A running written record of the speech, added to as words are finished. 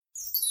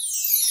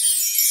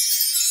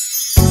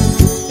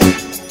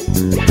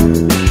Good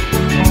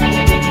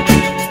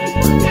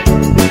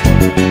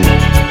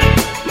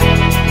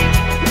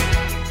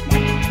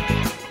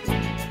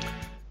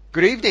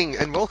evening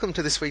and welcome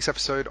to this week's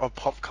episode of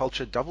Pop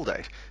Culture Double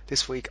Date.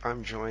 This week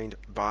I'm joined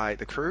by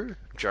the crew,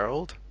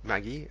 Gerald,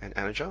 Maggie and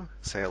Anaja.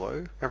 Say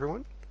hello,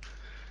 everyone.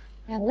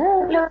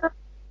 Hello.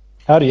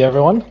 Howdy,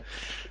 everyone.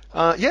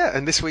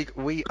 And this week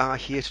we are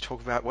here to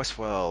talk about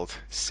Westworld,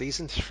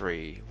 Season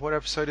 3. What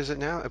episode is it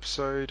now?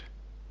 Episode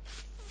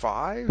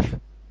 5?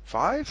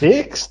 5?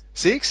 6?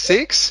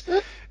 6?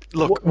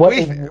 Look,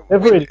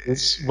 whatever it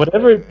is,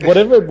 whatever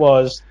it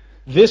was,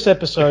 this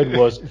episode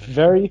was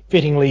very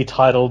fittingly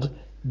titled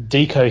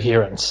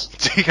Decoherence.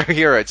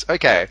 Decoherence,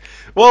 okay.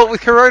 Well,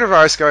 with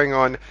coronavirus going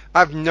on, I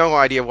have no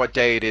idea what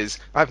day it is.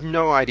 I have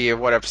no idea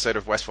what episode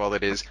of Westworld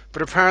it is.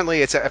 But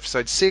apparently it's at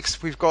episode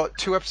 6. We've got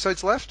 2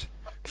 episodes left?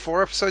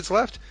 4 episodes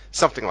left?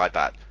 Something like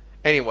that.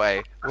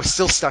 Anyway, we're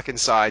still stuck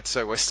inside,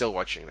 so we're still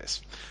watching this.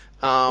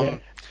 What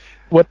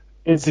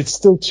is? It's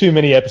still too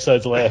many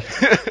episodes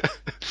left.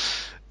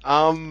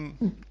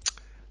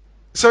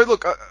 So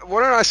look,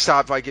 why don't I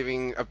start by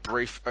giving a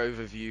brief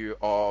overview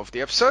of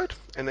the episode,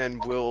 and then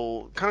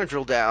we'll kind of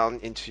drill down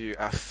into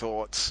our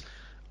thoughts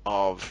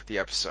of the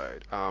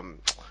episode.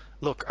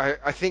 Look,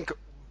 I think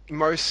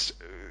pretty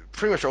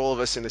much all of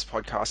us in this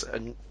podcast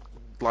are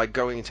like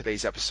going into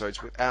these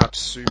episodes without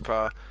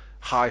super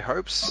high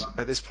hopes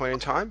at this point in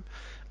time.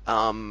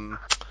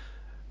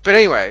 But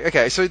anyway,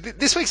 okay, so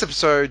this week's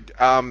episode,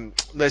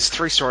 there's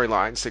 3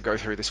 storylines that go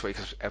through this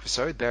week's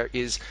episode. There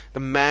is the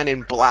Man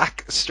in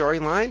Black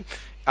storyline.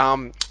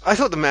 I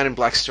thought the Man in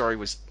Black story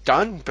was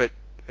done, but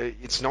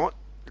it's not,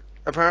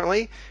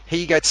 apparently.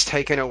 He gets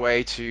taken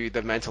away to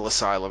the mental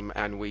asylum,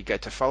 and we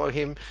get to follow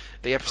him.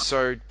 The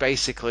episode,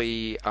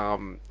 basically,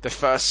 the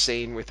first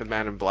scene with the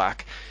Man in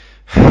Black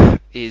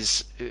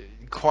is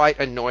quite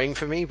annoying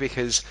for me,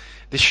 because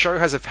this show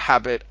has a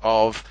habit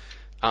of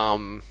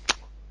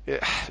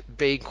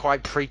being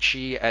quite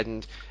preachy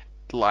and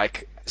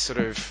like sort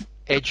of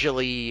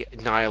edgily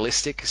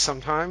nihilistic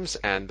sometimes,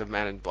 and the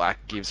Man in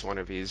Black gives one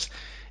of his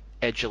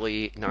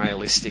edgily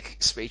nihilistic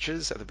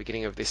speeches at the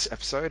beginning of this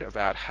episode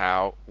about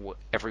how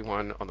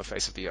everyone on the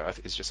face of the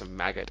earth is just a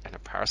maggot and a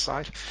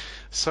parasite.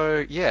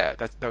 So yeah,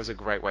 that was a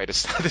great way to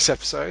start this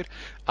episode.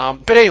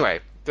 But anyway,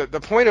 the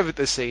point of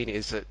the scene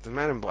is that the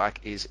Man in Black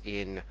is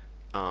in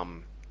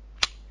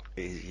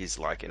he's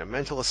like in a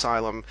mental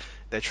asylum.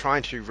 They're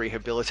trying to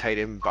rehabilitate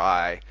him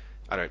by,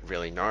 I don't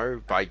really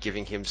know, by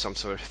giving him some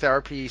sort of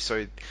therapy.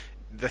 So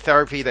the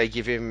therapy, they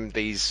give him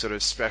these sort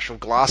of special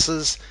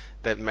glasses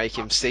that make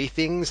him see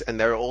things, and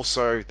they've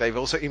also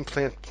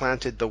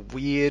implanted the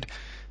weird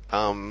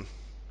there's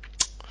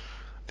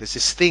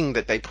this thing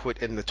that they put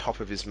in the top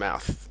of his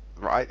mouth,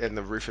 right, in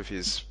the roof of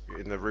his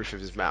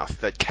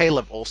mouth, that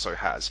Caleb also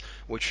has,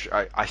 which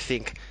I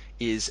think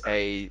is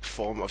a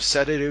form of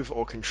sedative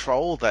or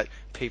control that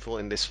people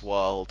in this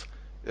world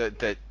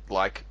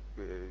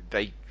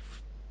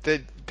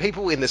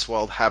people in this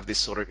world have this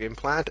sort of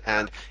implant,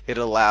 and it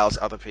allows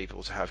other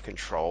people to have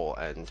control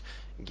and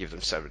give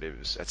them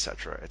sedatives,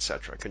 etc.,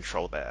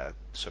 control their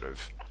sort of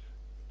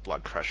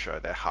blood pressure,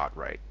 their heart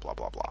rate, blah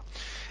blah blah.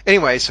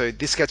 Anyway, so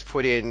this gets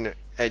put in,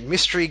 a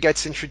mystery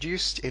gets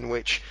introduced in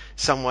which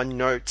someone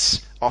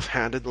notes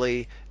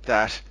offhandedly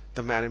that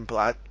the Man in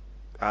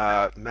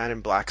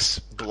Black's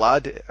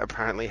blood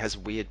apparently has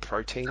weird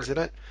proteins in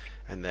it,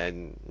 and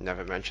then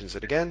never mentions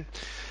it again.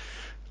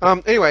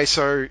 Anyway,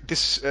 so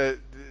this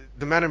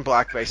the Man in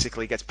Black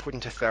basically gets put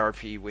into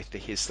therapy with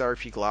his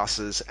therapy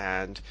glasses,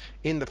 and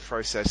in the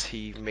process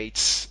he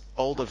meets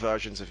older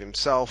versions of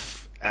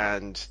himself,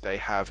 and they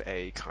have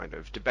a kind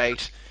of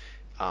debate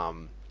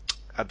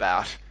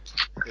about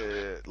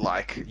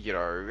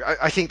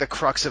I think the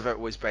crux of it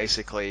was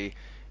basically,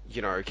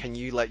 can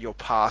you let your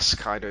past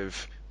kind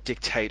of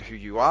dictate who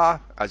you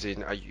are, as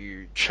in, are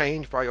you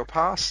changed by your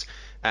past?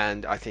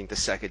 And I think the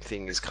second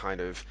thing is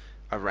kind of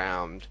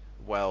around,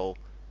 well,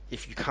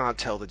 if you can't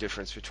tell the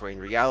difference between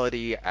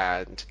reality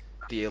and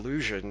the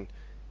illusion,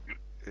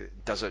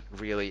 does it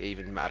really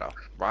even matter,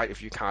 right?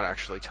 If you can't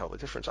actually tell the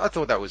difference. I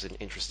thought that was an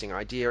interesting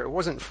idea. It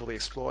wasn't fully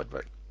explored,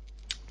 but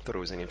I thought it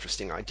was an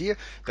interesting idea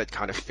that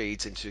kind of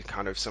feeds into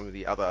kind of some of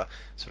the other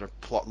sort of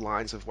plot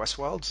lines of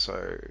Westworld.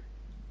 So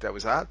that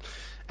was that.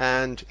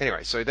 And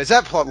anyway, so there's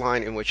that plot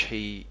line in which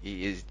he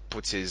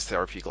puts his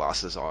therapy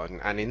glasses on,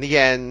 and in the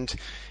end,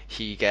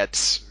 he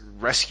gets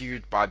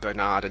rescued by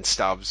Bernard and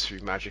Stubbs, who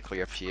magically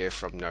appear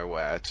from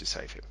nowhere to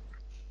save him.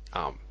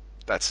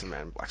 That's the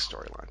Man in Black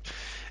storyline.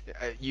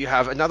 You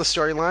have another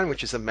storyline,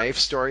 which is the Maeve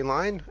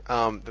storyline.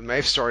 The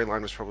Maeve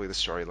storyline was probably the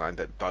storyline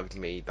that bugged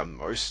me the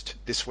most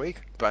this week,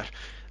 but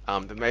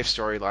the Maeve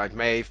storyline,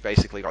 Maeve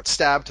basically got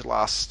stabbed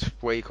last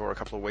week or a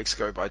couple of weeks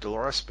ago by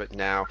Dolores, but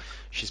now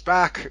she's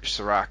back.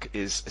 Serac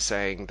is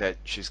saying that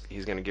he's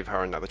going to give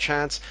her another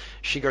chance.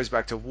 She goes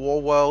back to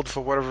Warworld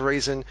for whatever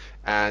reason,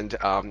 and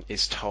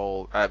is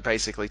told,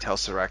 basically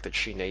tells Serac that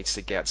she needs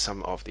to get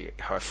some of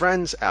her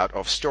friends out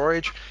of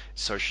storage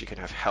so she can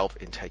have help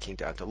in taking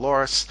down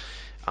Dolores.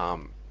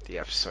 The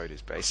episode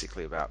is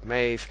basically about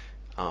Maeve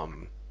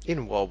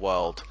in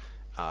Warworld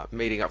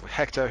meeting up with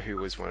Hector, who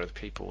was one of the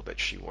people that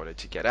she wanted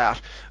to get out.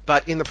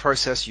 But in the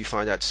process, you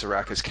find out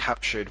Serac has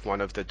captured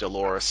one of the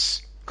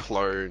Dolores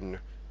clone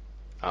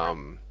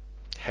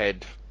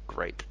head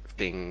grape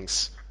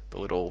things, the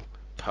little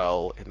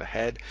pearl in the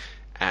head,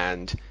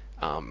 and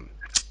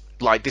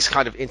like this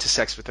kind of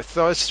intersects with the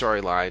third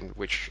storyline,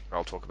 which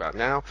I'll talk about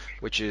now,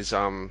 which is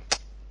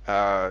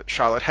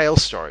Charlotte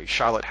Hale's story,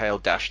 Charlotte Hale -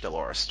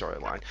 Dolores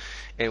storyline,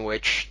 in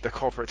which the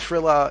corporate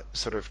thriller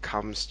sort of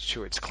comes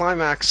to its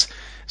climax.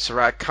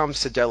 Serac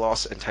comes to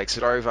Delos and takes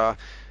it over.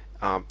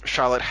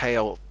 Charlotte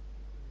Hale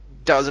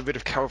does a bit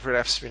of corporate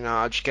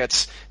espionage,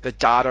 gets the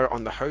data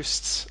on the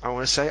hosts, I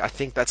want to say. I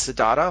think that's the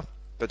data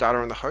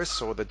on the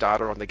hosts or the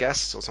data on the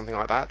guests or something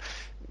like that.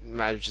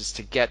 Manages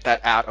to get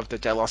that out of the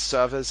Delos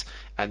servers,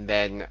 and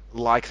then,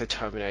 like the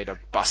Terminator,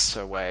 busts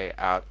her way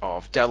out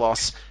of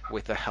Delos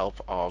with the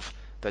help of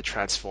the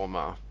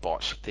Transformer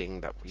bot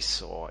thing that we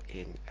saw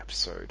in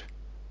episode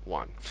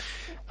 1.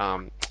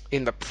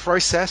 In the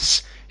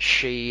process,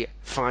 she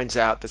finds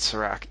out that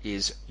Serac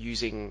is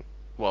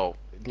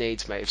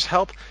needs Maeve's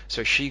help,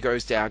 so she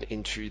goes down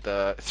into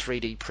the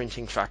 3D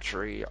printing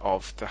factory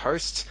of the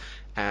hosts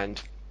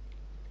and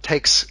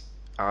takes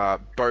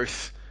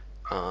both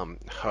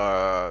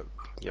her,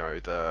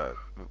 the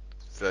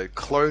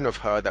clone of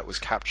her that was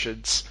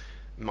captured's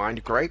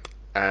mind grape,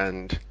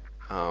 and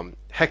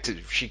Hector.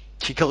 She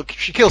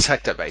kills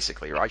Hector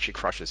basically, right? She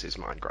crushes his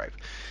mind grape,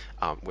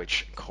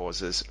 which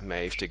causes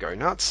Maeve to go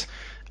nuts.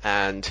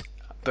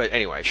 But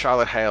anyway,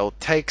 Charlotte Hale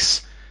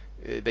takes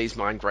these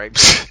mind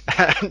grapes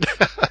and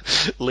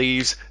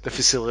leaves the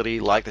facility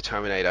like the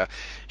Terminator.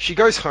 She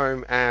goes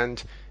home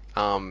and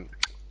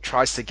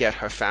tries to get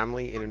her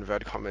family, in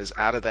inverted commas,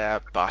 out of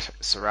there, but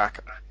Serac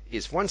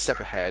is one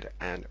step ahead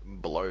and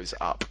blows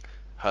up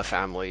her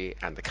family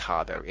and the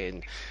car they're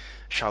in.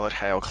 Charlotte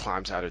Hale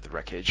climbs out of the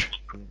wreckage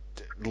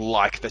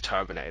like the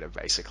Terminator,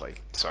 basically.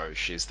 So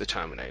she's the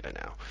Terminator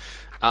now.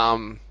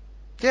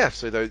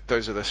 So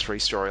those are the three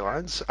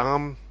storylines.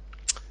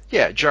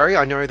 Jerry,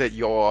 I know that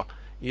you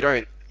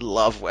don't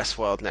love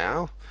Westworld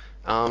now.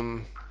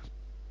 Who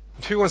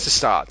wants to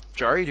start?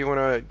 Jerry, do you want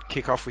to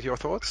kick off with your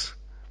thoughts?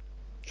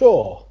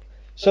 Sure.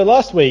 So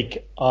last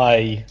week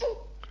I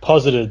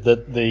posited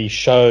that the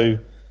show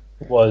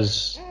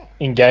was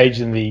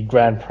engaged in the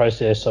grand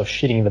process of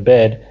shitting the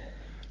bed.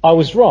 I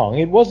was wrong.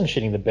 It wasn't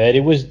shitting the bed.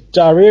 It was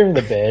diarrheaing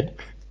the bed,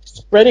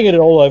 spreading it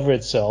all over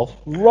itself,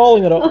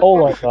 rolling it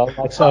all over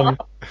like some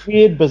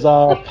weird,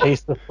 bizarre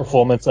piece of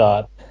performance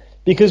art.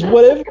 Because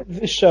whatever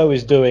this show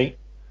is doing,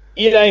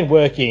 it ain't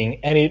working,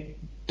 and it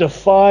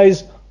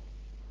defies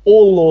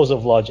all laws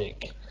of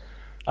logic.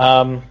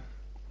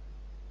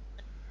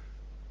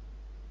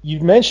 You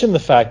mentioned the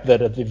fact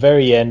that at the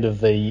very end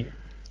of the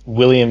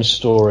Williams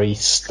story,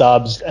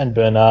 Stubbs and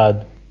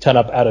Bernard turn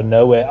up out of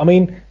nowhere. I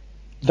mean,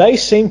 they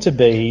seem to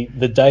be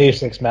the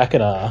Deus Ex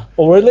Machina,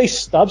 or at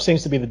least Stubbs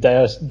seems to be the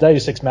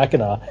Deus Ex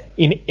Machina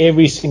in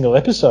every single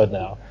episode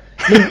now.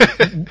 I mean,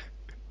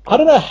 I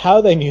don't know how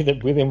they knew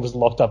that William was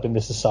locked up in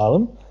this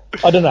asylum.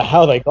 I don't know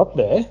how they got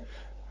there.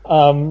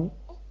 And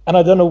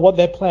I don't know what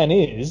their plan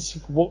is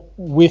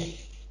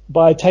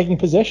by taking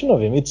possession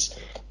of him. It's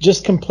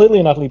just completely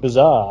and utterly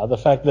bizarre, the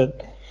fact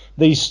that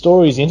these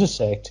stories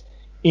intersect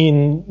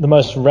in the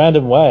most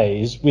random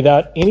ways,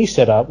 without any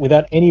setup,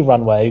 without any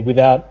runway,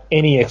 without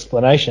any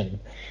explanation.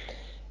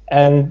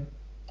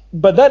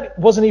 But that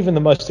wasn't even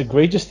the most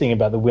egregious thing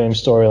about the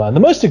Williams storyline. The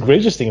most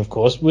egregious thing, of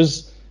course,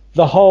 was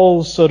the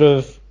whole sort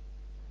of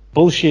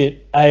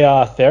bullshit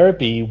AR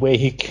therapy where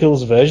he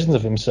kills versions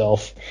of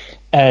himself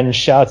and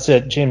shouts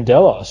at Jim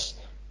Delos.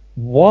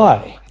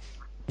 Why?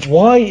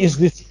 Why is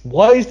this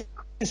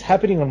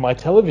happening on my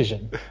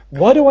television?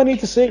 Why do I need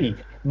to see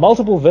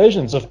multiple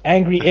versions of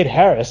angry Ed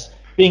Harris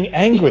being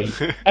angry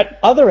at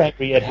other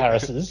angry Ed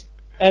Harrises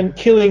and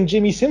killing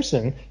Jimmy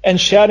Simpson and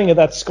shouting at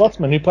that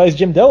Scotsman who plays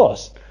Jim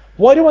Delos?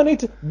 Why do I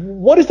need to?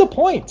 What is the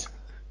point?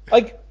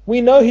 Like,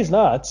 we know he's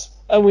nuts,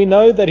 and we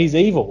know that he's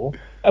evil,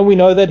 and we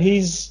know that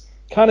he's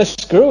kind of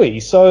screwy.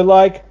 So,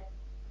 like,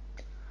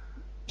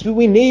 do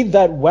we need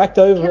that whacked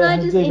over? Can I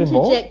just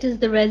interject as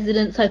the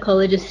resident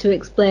psychologist to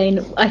explain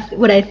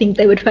what I think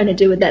they were trying to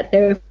do with that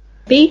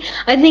therapy?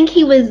 I think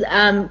he was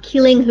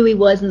killing who he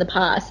was in the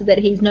past so that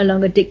he's no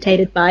longer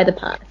dictated by the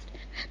past.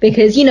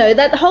 Because,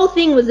 that whole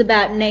thing was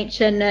about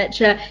nature,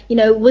 nurture.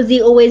 Was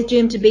he always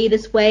doomed to be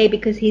this way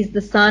because he's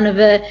the son of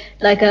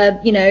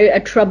a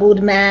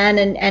troubled man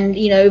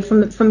and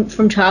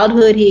from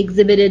childhood he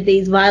exhibited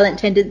these violent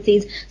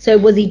tendencies. So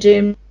was he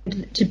doomed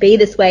to be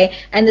this way?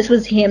 And this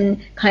was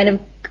him kind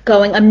of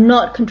going, I'm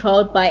not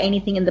controlled by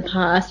anything in the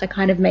past. I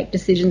kind of make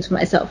decisions for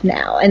myself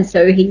now. And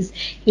so he's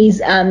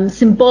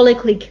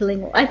symbolically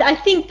killing. I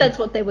think that's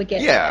what they were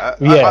getting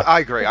at. I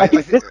agree. I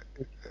think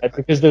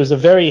because there was a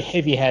very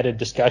heavy-handed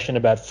discussion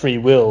about free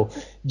will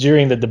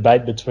during the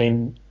debate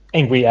between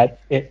angry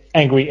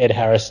Ed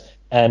Harris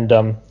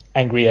and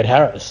angry Ed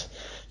Harris.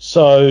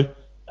 So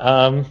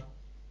that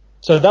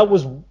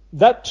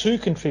too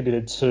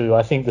contributed to,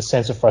 I think, the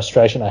sense of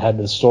frustration I had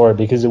with the story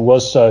because it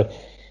was so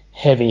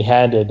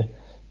heavy-handed.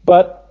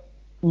 But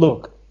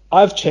look,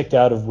 I've checked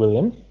out of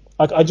William.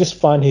 I just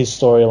find his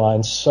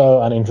storyline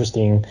so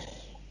uninteresting,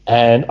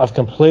 and I've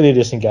completely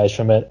disengaged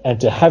from it.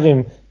 And to have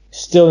him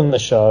still in the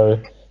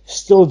show,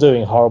 still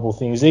doing horrible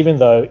things, even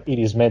though it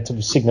is meant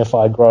to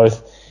signify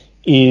growth,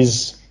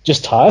 is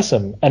just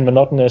tiresome and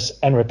monotonous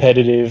and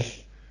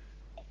repetitive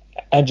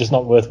and just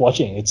not worth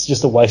watching. It's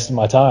just a waste of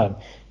my time.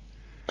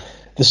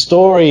 The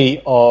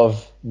story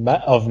of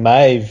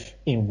Maeve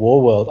in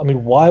Warworld, I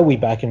mean, why are we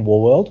back in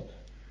Warworld?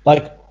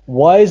 Like,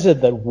 why is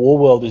it that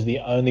Warworld is the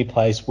only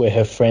place where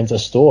her friends are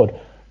stored?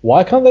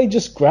 Why can't they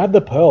just grab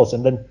the pearls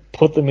and then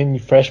put them in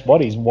fresh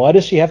bodies? Why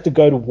does she have to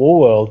go to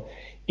Warworld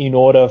in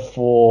order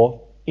for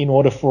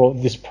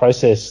this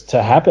process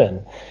to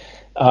happen?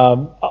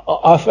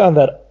 I found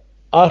that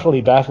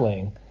utterly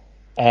baffling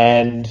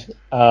and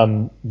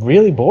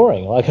really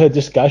boring. Like her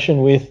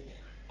discussion with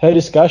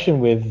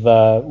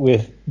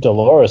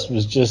Dolores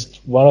was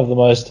just one of the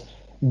most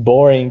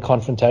boring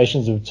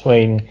confrontations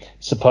between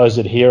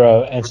supposed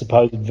hero and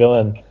supposed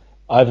villain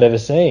I've ever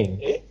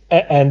seen.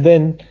 And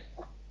then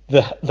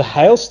the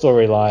Hale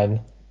storyline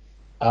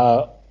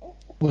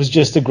was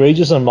just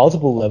egregious on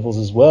multiple levels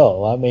as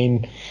well. I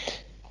mean,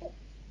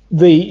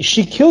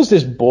 she kills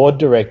this board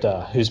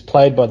director who's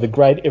played by the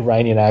great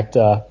Iranian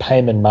actor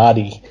Payman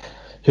Mahdi,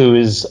 who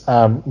is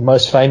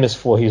most famous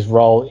for his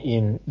role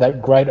in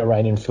that great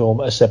Iranian film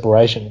A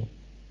Separation.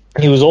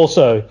 He was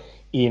also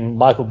in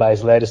Michael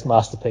Bay's latest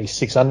masterpiece,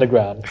 Six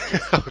Underground.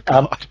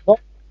 Not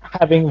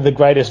having the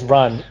greatest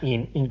run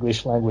in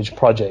English language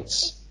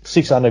projects,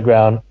 Six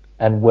Underground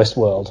and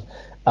Westworld.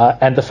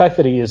 And the fact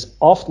that he is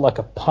offed like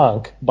a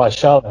punk by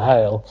Charlotte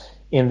Hale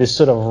in this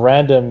sort of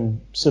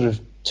random sort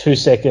of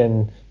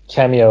 2-second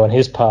cameo on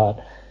his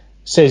part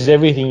says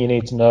everything you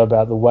need to know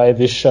about the way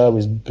this show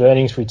is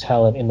burning through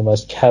talent in the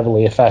most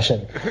cavalier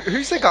fashion.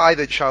 Who's the guy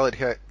that Charlotte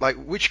Hale... Like,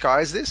 which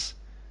guy is this?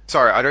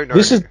 Sorry, I don't know.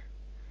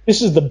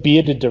 This is the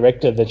bearded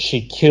director that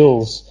she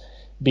kills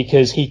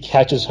because he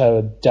catches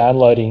her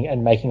downloading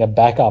and making a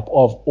backup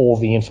of all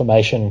the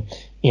information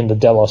in the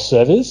Delos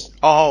servers.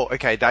 Oh,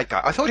 okay, that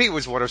guy. I thought he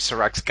was one of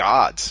Sirac's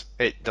guards.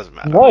 It doesn't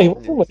matter. No, he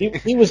wasn't.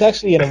 He was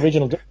actually an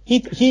original...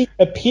 He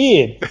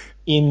appeared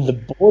in the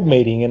board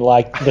meeting in,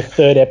 like, the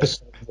third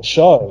episode of the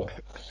show.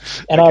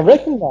 And I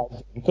recognise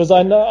him because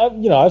I know,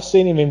 I've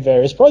seen him in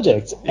various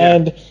projects. Yeah.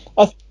 And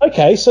I thought,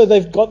 okay, so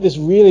they've got this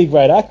really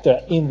great actor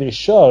in this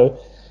show.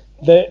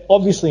 They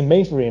obviously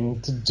mean for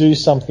him to do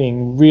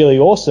something really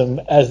awesome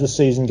as the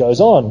season goes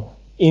on.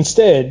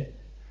 Instead,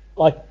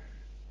 like,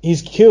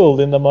 he's killed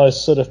in the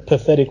most sort of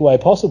pathetic way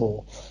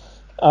possible.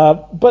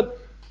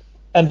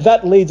 And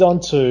that leads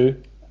on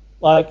to,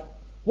 like,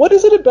 what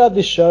is it about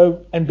this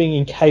show and being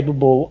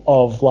incapable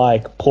of,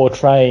 like,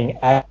 portraying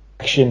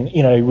action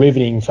in a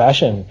riveting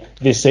fashion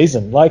this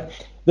season? Like,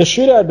 the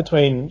shootout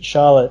between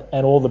Charlotte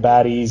and all the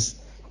baddies,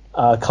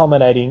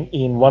 culminating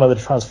in one of the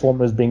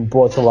Transformers being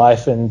brought to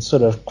life and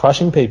sort of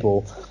crushing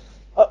people.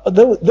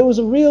 There was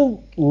a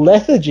real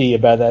lethargy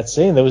about that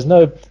scene.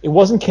 It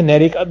wasn't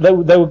kinetic. They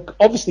were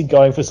obviously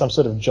going for some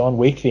sort of John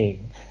Wick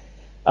thing,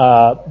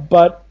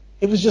 but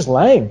it was just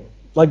lame.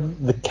 Like,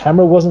 the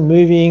camera wasn't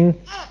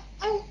moving.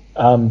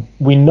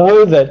 We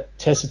know that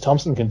Tessa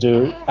Thompson can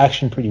do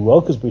action pretty well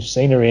because we've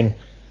seen her in,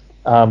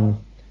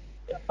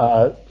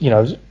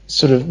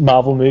 sort of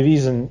Marvel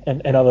movies and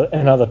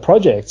other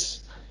projects.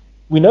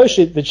 We know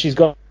that she's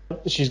got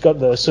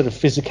the sort of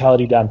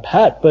physicality down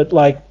pat, but,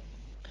 like,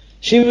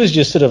 she was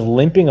just sort of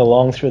limping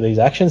along through these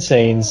action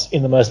scenes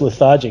in the most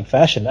lethargic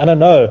fashion. And I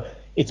know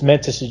it's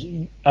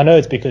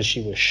because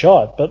she was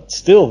shot, but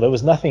still there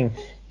was nothing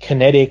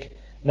kinetic,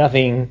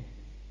 nothing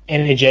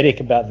energetic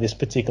about this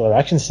particular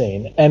action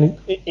scene, and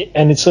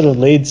it sort of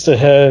leads to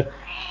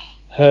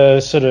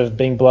her sort of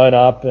being blown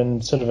up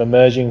and sort of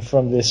emerging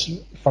from this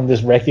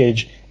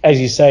wreckage,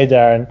 as you say,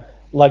 Darren,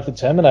 like the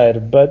Terminator.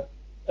 But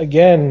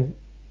again,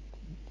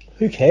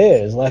 who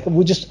cares? Like,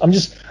 I'm just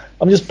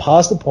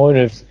past the point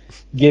of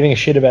giving a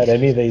shit about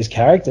any of these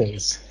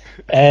characters.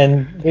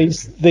 And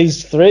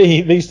these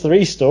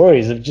three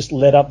stories have just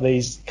led up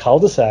these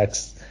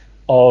cul-de-sacs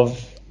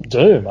of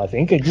doom. I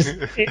think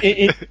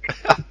it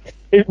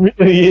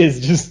really is.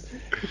 Just,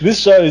 this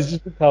show has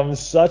just become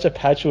such a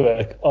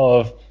patchwork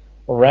of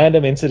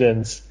random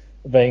incidents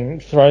being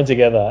thrown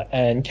together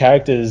and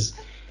characters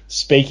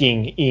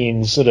speaking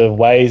in sort of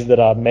ways that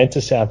are meant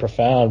to sound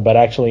profound but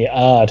actually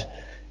aren't,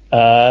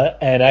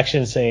 and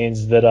action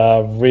scenes that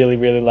are really,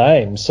 really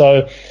lame.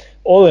 So,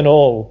 all in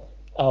all,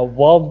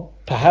 while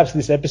perhaps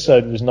this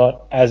episode was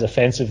not as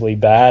offensively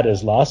bad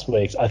as last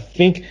week's, I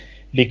think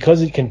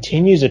because it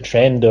continues a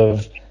trend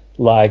of,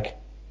 like,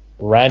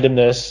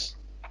 randomness,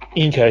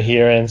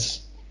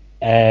 incoherence,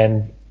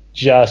 and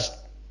just,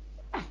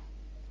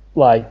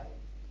 like,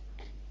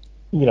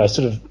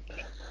 sort of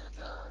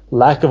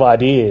lack of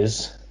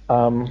ideas,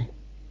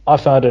 I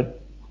found it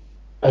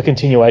a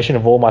continuation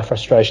of all my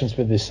frustrations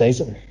with this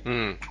season.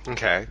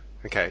 Okay,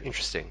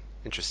 interesting.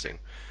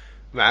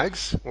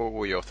 Mags, what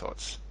were your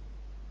thoughts?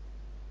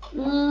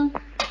 Look,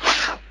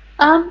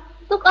 I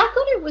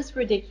thought it was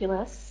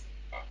ridiculous,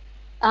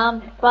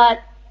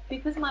 but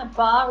because my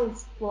bar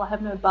is, well, I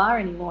have no bar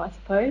anymore, I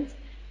suppose,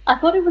 I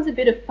thought it was a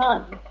bit of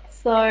fun.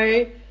 So,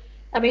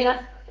 I mean, I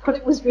thought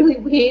it was really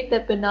weird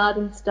that Bernard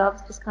and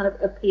Stubbs just kind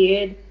of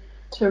appeared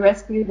to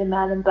rescue the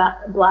man in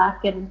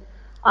black, and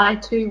I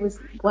too was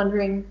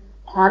wondering,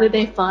 how did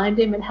they find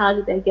him and how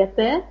did they get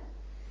there?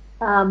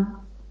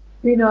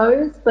 Who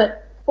knows?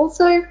 But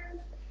also,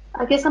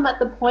 I guess I'm at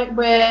the point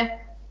where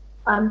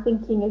I'm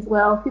thinking as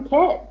well, who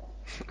cares?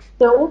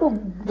 So all the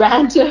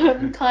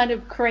random kind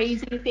of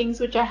crazy things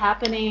which are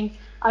happening,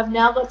 I've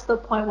now got to the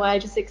point where I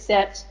just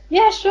accept,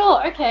 yeah,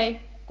 sure,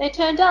 okay, they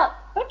turned up,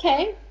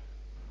 okay,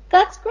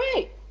 that's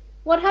great.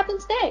 What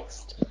happens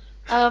next?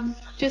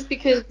 Just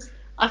because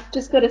I've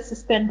just got to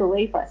suspend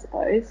belief, I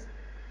suppose.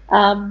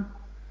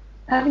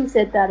 Having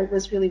said that, it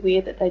was really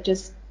weird that they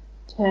just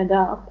turned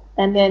up,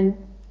 and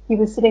then he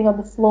was sitting on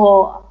the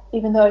floor,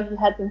 even though he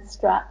had been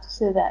strapped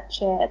to that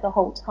chair the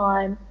whole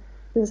time.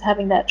 He was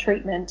having that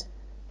treatment.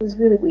 It was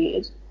really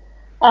weird.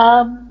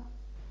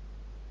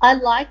 I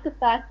like the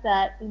fact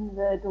that in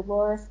the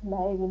Dolores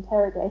Maeve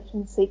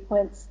interrogation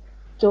sequence,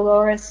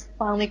 Dolores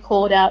finally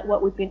called out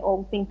what we've been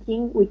all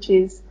thinking, which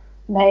is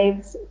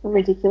Maeve's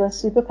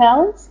ridiculous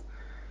superpowers.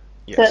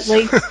 Yes. So at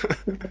least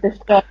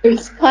the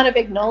show's kind of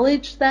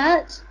acknowledged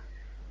that.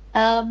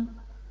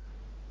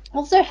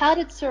 Also, how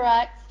did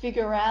Serac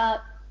figure out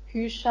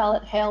who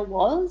Charlotte Hale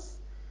was?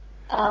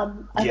 I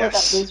thought that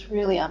was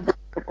really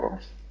unbelievable.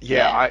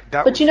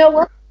 But you know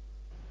what?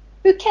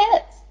 Who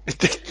cares?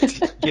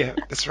 Yeah,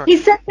 that's right. He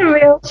said the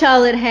real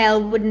Charlotte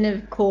Hale wouldn't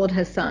have called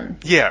her son.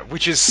 Yeah,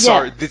 which is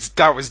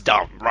that was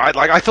dumb, right?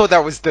 Like, I thought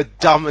that was the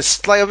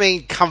dumbest. Like, I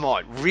mean, come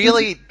on,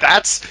 really?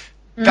 That's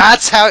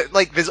how.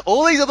 Like, there's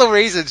all these other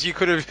reasons you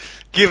could have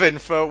given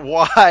for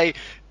why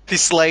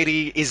this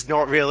lady is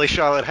not really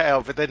Charlotte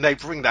Hale, but then they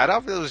bring that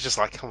up. It was just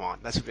like, come on,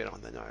 that's a bit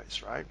on the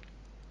nose, right?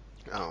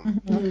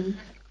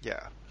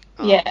 Yeah.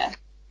 Yeah.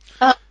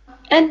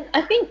 And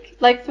I think,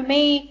 like, for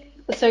me,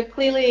 so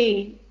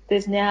clearly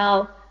there's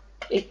now,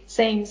 it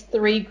seems,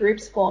 3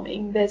 groups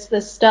forming. There's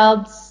the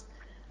Stubbs,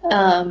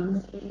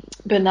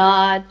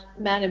 Bernard,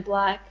 Man in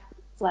Black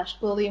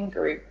 / William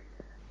group.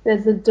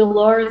 There's the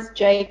Dolores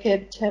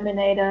Jacob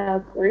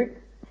Terminator group.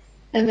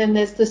 And then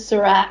there's the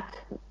Serac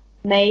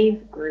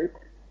Maeve group.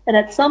 And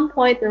at some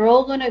point, they're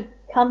all going to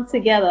come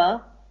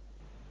together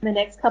in the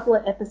next couple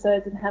of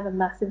episodes and have a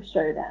massive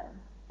showdown.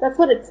 That's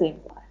what it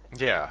seems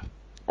like. Yeah.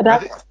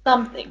 About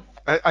something.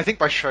 I think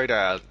by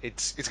showdown,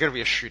 it's going to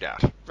be a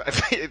shootout.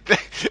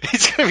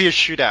 It's going to be a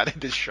shootout in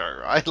this show,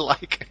 right?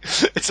 Like,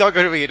 it's not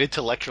going to be an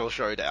intellectual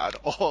showdown,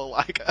 or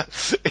like,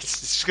 it's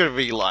just going to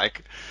be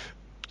like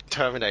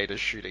Terminators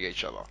shooting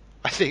each other.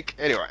 I think,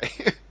 anyway.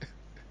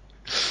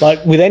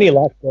 Like, with any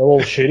luck, they'll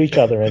all shoot each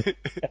other, and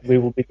we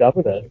will be done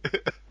with it.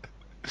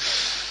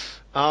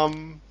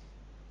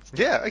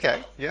 Yeah.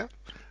 Okay. Yeah.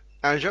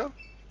 Anja,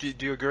 do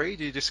you agree?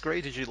 Do you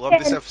disagree? Did you love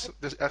this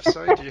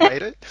episode? Did you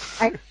hate it?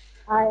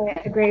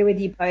 I agree with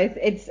you both.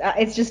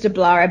 It's just a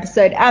blur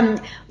episode.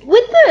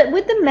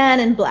 With the Man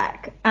in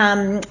Black,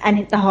 and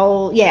the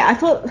whole, I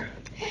thought,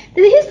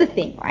 here's the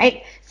thing,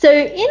 right? So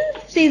in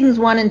seasons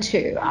 1 and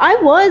 2, I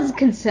was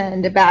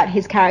concerned about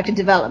his character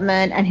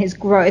development and his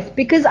growth,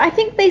 because I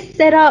think they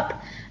set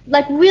up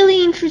like a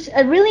really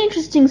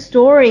interesting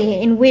story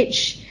in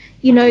which,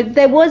 you know,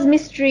 there was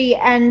mystery,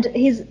 and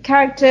his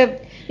character,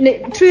 you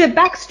know, through a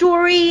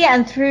backstory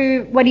and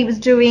through what he was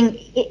doing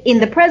in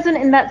the present,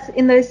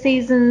 in those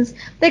seasons,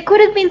 there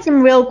could have been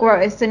some real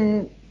growth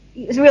and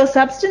real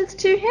substance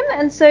to him.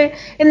 And so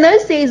in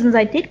those seasons,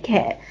 I did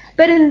care.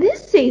 But in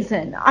this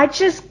season, I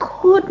just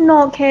could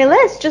not care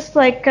less. Just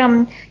like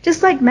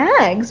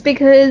Mags,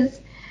 because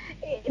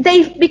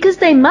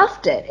they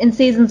muffed it in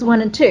seasons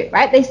 1 and 2,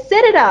 right? They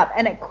set it up,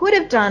 and it could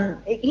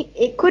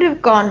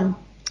have gone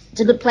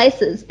to good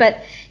places,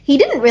 but he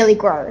didn't really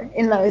grow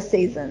in those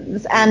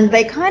seasons, and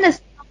they kind of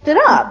stuffed it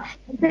up.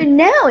 So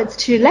now it's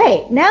too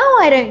late. Now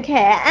I don't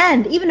care,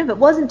 and even if it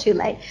wasn't too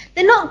late,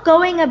 they're not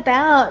going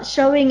about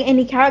showing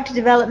any character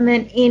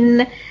development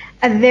in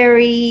a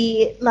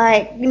very,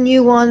 like,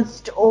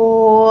 nuanced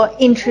or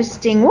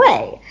interesting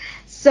way.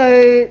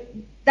 So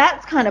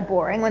that's kind of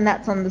boring when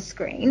that's on the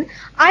screen.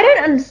 I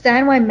don't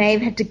understand why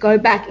Maeve had to go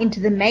back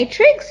into the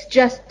Matrix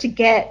just to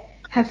get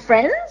her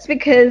friends,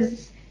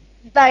 because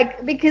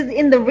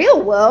in the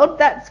real world,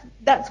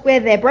 that's where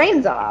their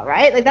brains are,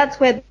 right? Like, that's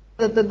where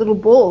the little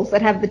balls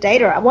that have the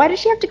data are. Why does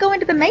she have to go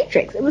into the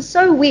Matrix? It was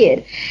so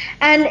weird.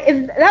 And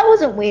if that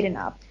wasn't weird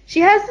enough, she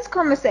has this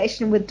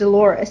conversation with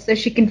Dolores so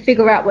she can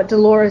figure out what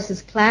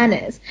Dolores' plan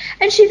is.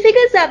 And she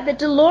figures out that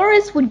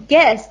Dolores would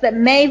guess that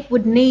Maeve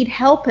would need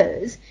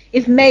helpers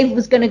if Maeve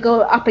was going to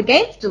go up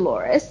against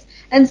Dolores.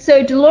 And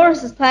so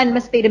Dolores' plan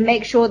must be to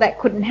make sure that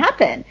couldn't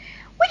happen.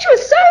 Which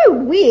was so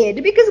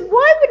weird, because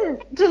why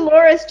wouldn't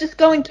Dolores just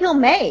go and kill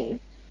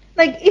Maeve?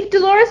 Like, if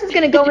Dolores is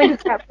going to go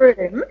into that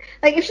room,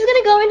 like, if she's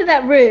going to go into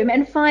that room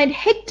and find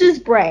Hector's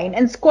brain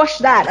and squash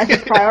that as a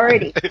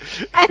priority,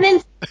 and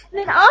then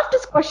after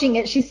squashing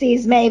it, she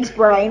sees Maeve's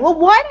brain, well,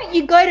 why don't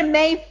you go to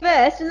Maeve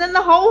first, and then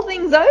the whole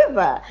thing's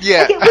over?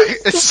 Yeah, like,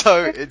 it's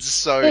so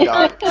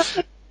dumb.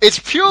 It's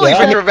purely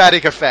for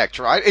dramatic effect,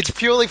 right? It's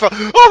purely for,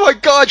 oh my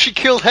god, she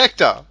killed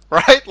Hector,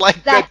 right?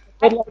 Like that.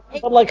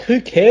 But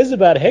who cares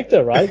about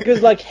Hector, right?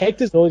 Because like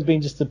Hector's always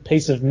been just a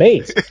piece of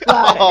meat.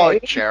 Oh,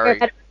 Jerry.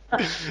 But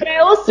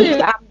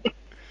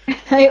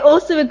I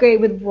also agree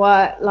with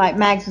what like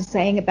Mags was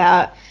saying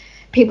about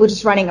people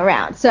just running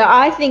around. So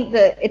I think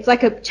that it's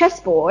like a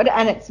chessboard,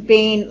 and it's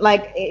been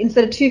like,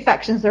 instead of 2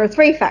 factions, there are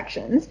 3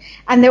 factions,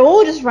 and they're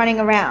all just running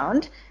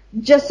around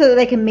just so that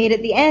they can meet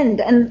at the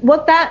end. And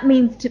what that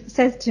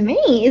says to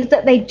me is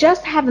that they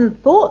just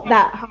haven't thought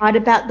that hard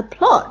about the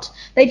plot.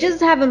 They just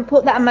haven't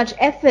put that much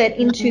effort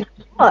into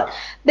the plot.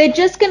 They're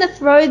just going to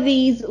throw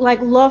these like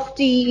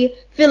lofty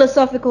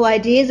philosophical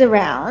ideas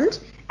around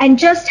and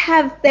just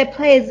have their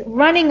players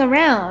running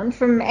around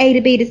from A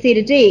to B to C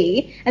to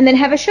D, and then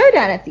have a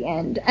showdown at the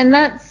end. And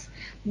that's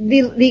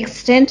the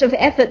extent of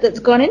effort that's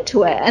gone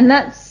into it. And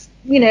that's,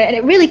 and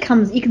it really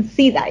comes, you can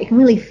see that, you can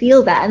really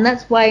feel that, and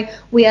that's why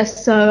we are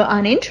so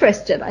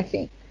uninterested, I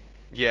think.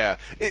 Yeah.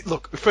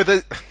 Look,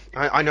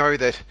 I know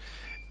that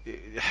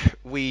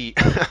we,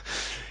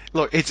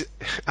 look,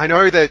 I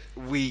know that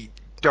we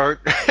don't,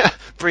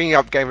 bringing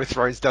up Game of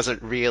Thrones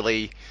doesn't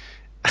really,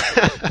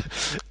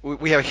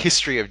 we have a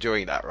history of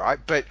doing that, right?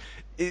 But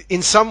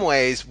in some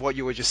ways, what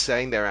you were just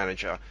saying there,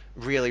 Anaja,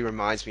 really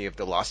reminds me of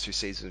the last 2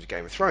 seasons of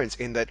Game of Thrones,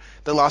 in that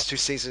the last 2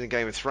 seasons of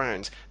Game of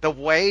Thrones, the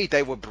way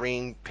they were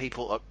bringing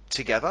people up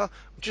together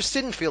just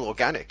didn't feel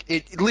organic.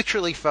 It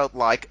literally felt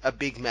like a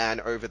big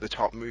man over the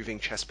top moving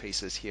chess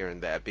pieces here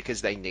and there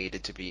because they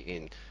needed to be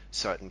in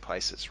certain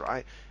places,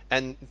 right?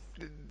 And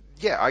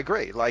yeah, I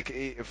agree.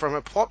 Like, from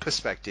a plot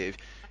perspective,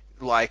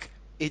 like,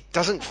 it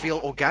doesn't feel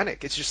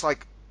organic. It's just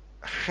like,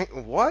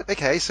 what?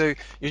 Okay, so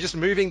you're just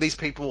moving these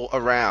people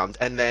around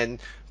and then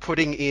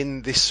putting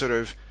in this sort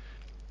of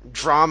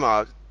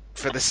drama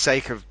for the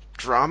sake of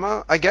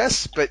drama, I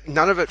guess, but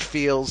none of it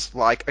feels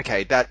like,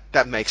 okay,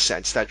 that makes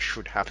sense, that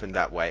should happen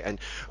that way. And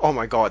oh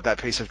my god, that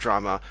piece of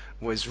drama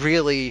was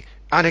really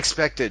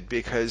unexpected,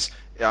 because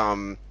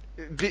none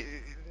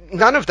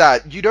of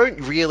that, you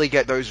don't really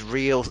get a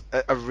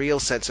real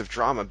sense of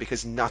drama,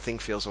 because nothing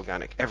feels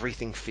organic,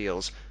 everything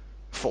feels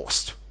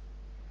forced.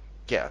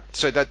 Yeah,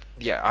 so that,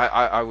 yeah,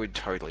 I would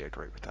totally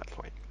agree with that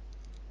point.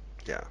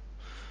 Yeah.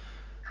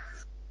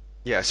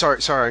 Yeah, sorry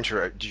to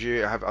interrupt. Did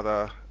you have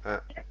other...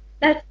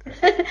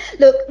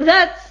 Look,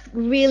 that's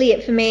really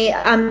it for me.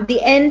 The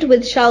end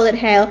with Charlotte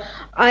Hale,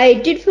 I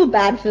did feel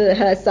bad for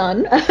her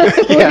son.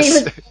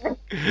 Yes.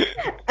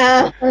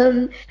 But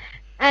again,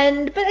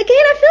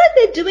 I feel like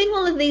they're doing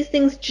all of these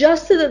things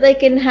just so that they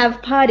can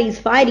have parties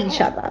fight each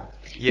other.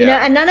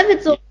 Yeah. And none of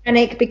it's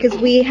organic, because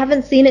we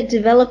haven't seen it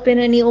develop in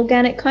any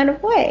organic kind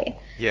of way.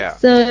 Yeah.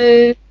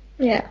 So,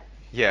 yeah.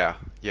 Yeah.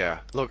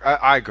 Look,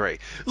 I agree.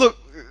 Look,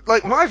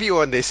 like, my view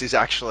on this is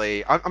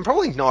actually, I'm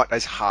probably not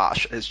as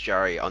harsh as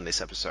Jerry on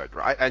this episode,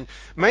 right? And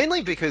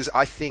mainly because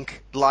I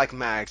think, like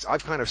Mags,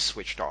 I've kind of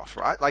switched off,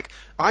 right? Like,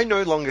 I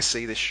no longer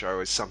see this show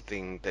as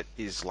something that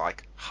is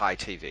like high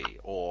TV,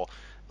 or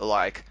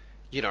like,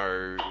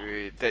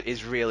 that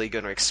is really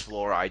going to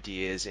explore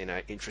ideas in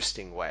an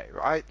interesting way,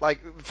 right?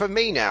 Like, for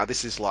me now,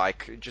 this is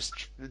like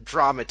just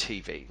drama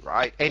TV,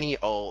 right? Any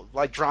old,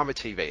 like, drama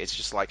TV. It's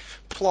just like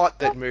plot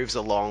that moves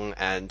along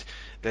and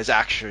there's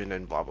action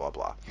and blah, blah,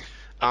 blah.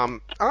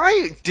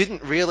 I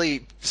didn't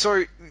really...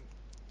 So,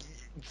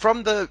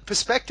 from the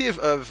perspective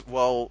of,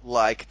 well,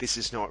 like, this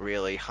is not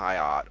really high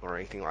art or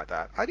anything like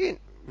that, I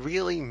didn't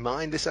really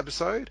mind this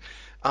episode.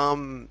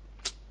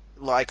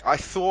 Like, I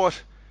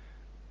thought...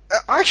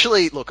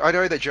 Actually, look, I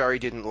know that Jerry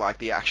didn't like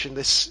the action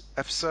this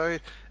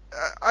episode.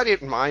 I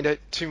didn't mind it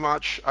too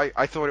much.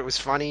 I thought it was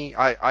funny.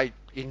 I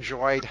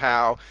enjoyed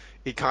how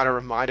it kind of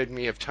reminded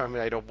me of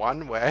Terminator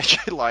 1, where,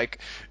 like,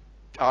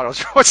 Arnold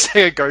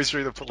Schwarzenegger goes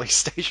through the police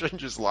station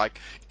just, like,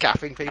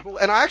 gaffing people.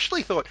 And I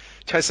actually thought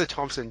Tessa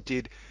Thompson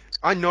did...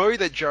 I know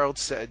that Gerald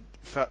said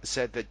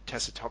that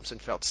Tessa Thompson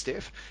felt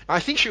stiff. And I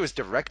think she was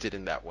directed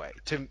in that way,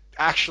 to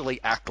actually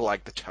act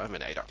like the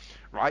Terminator,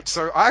 right?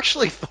 So I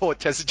actually thought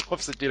Tessa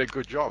Thompson did a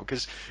good job,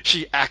 because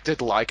she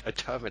acted like a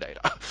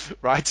Terminator,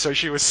 right? So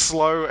she was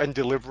slow and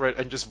deliberate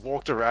and just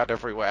walked around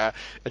everywhere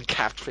and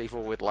capped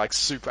people with, like,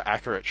 super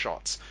accurate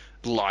shots,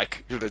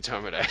 like the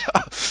Terminator.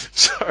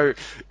 So,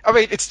 I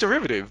mean, it's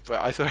derivative,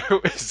 but I thought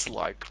it was,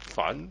 like,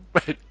 fun.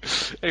 But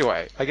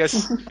anyway, I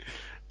guess...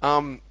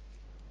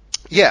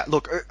 Yeah,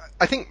 look,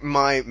 I think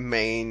my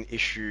main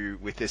issue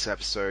with this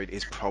episode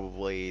is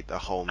probably the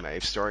whole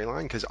Maeve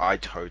storyline, because I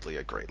totally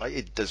agree. Like,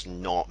 it does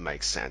not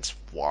make sense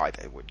why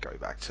they would go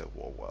back to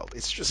Warworld.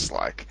 It's just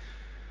like...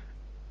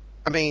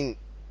 I mean...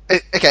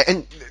 Okay,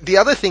 and the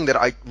other thing that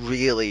I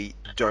really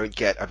don't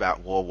get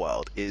about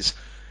Warworld is,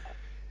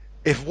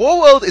 if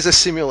Warworld is a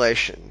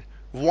simulation,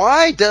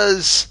 why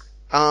does...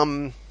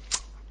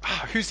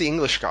 who's the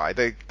English guy?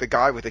 The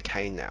guy with the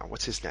cane now.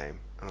 What's his name?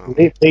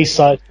 Lee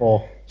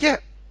Sizemore. Yeah.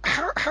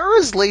 How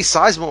is Lee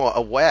Sizemore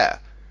aware?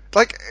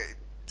 Like,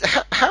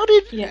 how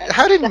did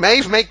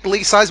Maeve make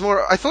Lee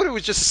Sizemore? I thought it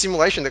was just a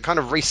simulation that kind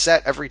of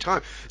reset every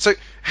time. So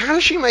how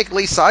does she make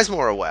Lee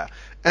Sizemore aware?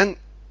 And,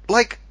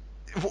 like,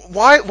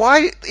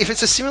 why, if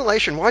it's a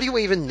simulation, why do you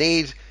even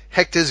need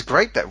Hector's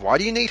great then? Why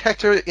do you need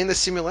Hector in the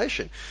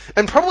simulation?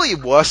 And probably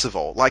worse of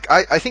all, like,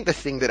 I think the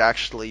thing that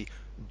actually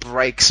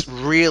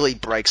really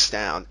breaks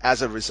down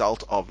as a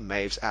result of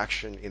Maeve's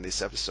action in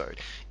this episode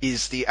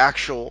is the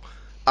actual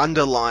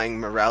underlying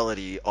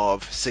morality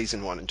of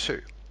season 1 and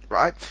 2,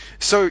 right?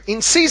 So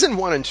in season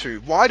 1 and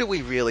 2, why do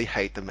we really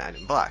hate the Man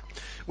in Black?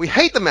 We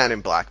hate the Man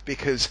in Black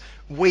because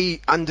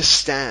we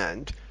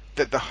understand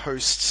that the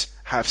hosts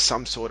have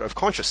some sort of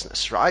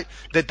consciousness, right?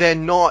 That they're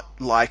not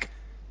like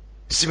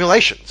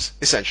simulations,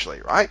 essentially,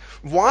 right?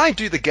 Why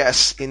do the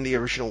guests in the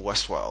original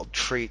Westworld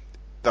treat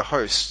the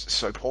hosts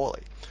so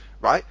poorly,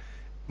 right?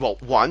 Well,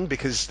 one,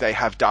 because they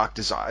have dark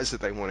desires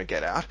that they want to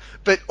get out,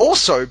 but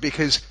also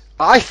because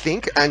I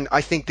think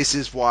this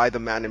is why the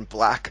Man in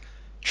Black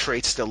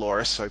treats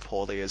Dolores so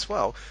poorly as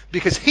well,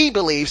 because he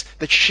believes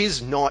that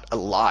she's not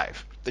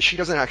alive, that she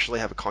doesn't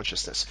actually have a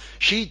consciousness.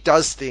 She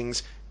does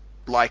things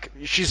like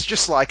she's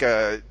just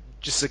a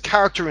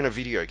character in a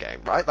video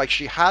game, right? Like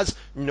she has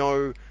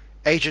no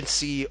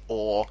agency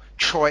or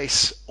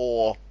choice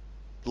or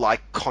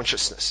like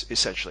consciousness,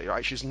 essentially,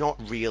 right? She's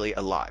not really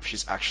alive.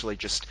 She's actually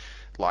just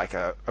like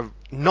a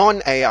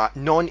non-AI,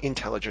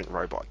 non-intelligent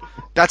robot.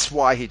 That's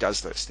why he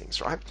does those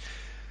things, right?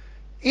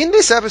 In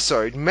this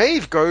episode,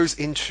 Maeve goes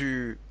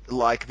into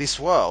like this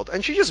world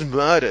and she just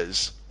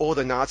murders all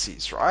the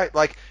Nazis, right?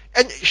 Like,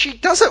 and she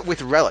does it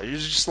with relish.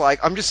 She's just like,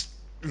 I'm just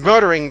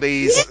murdering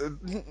these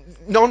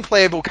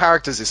non-playable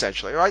characters,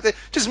 essentially, right? They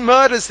just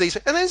murders these,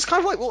 and then it's kind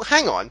of like, well,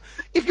 hang on.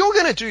 If you're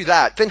going to do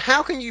that, then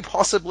how can you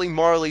possibly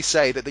morally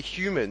say that the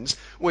humans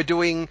were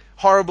doing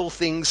horrible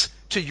things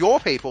to your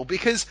people?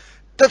 Because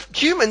the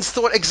humans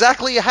thought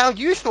exactly how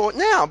you thought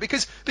now.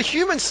 Because the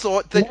humans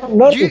thought that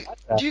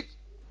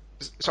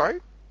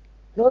Sorry?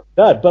 Not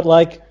that, but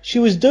like she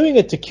was doing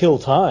it to kill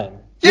time.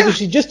 Yeah. Because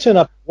she just turned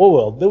up at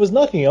Warworld. There was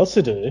nothing else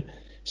to do.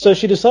 So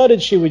she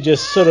decided she would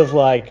just sort of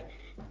like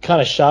kind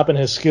of sharpen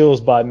her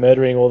skills by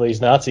murdering all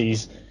these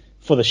Nazis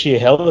for the sheer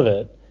hell of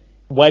it,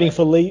 waiting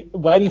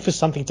for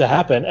something to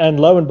happen. And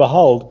lo and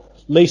behold,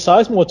 Lee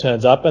Sizemore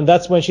turns up, and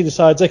that's when she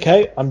decides,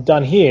 okay, I'm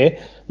done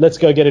here. Let's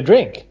go get a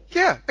drink.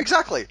 Yeah,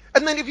 exactly.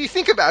 And then if you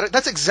think about it,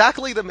 that's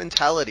exactly the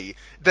mentality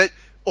that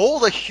all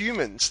the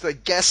humans, the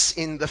guests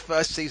in the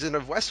first season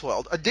of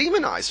Westworld, are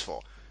demonized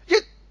for.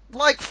 Yet,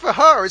 like, for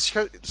her, it's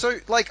so,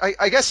 like,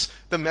 I guess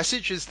the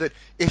message is that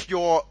if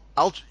you're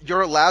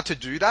allowed to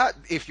do that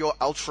if you're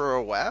ultra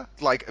aware,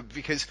 like,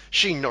 because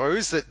she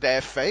knows that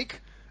they're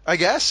fake, I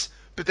guess.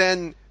 But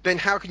then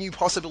how can you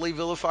possibly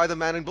vilify the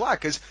Man in Black?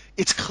 Because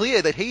it's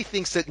clear that he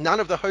thinks that none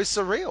of the hosts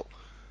are real.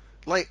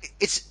 Like,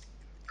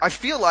 I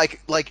feel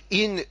like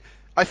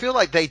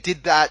they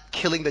did that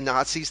killing the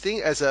Nazis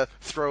thing as a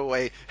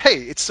throwaway, hey,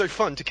 it's so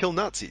fun to kill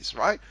Nazis,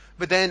 right?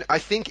 But then I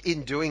think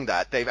in doing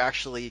that, they've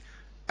actually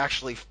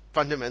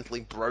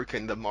fundamentally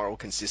broken the moral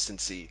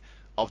consistency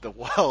of the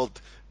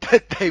world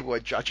that they were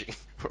judging,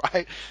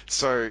 right?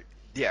 So,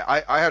 yeah,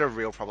 I had a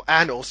real problem.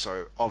 And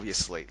also,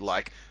 obviously,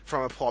 like,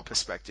 from a plot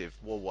perspective,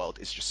 Warworld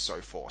is just so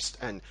forced,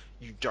 and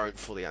you don't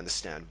fully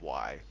understand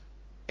why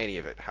any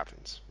of it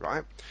happens,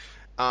 right?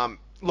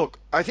 Look,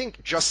 I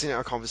think just in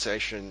our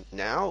conversation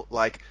now,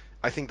 like,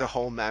 I think the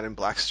whole Man in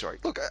Black story,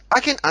 look, I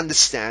can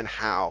understand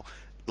how,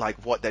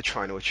 like, what they're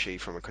trying to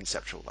achieve from a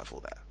conceptual level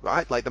there,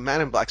 right? Like, the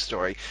Man in Black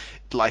story,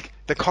 like,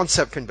 the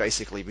concept can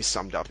basically be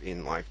summed up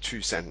in, like,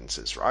 2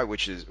 sentences, right?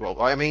 Which is, well,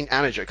 I mean,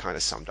 Anager kind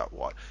of summed up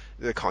what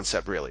the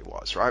concept really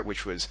was, right?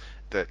 Which was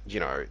that,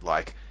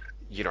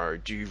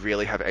 do you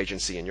really have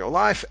agency in your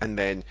life? And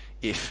then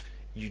if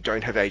you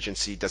don't have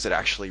agency, does it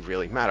actually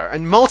really matter?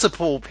 And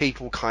multiple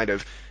people kind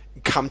of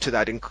come to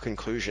that in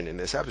conclusion in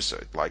this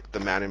episode, like the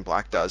Man in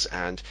Black does,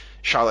 and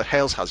Charlotte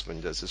Hale's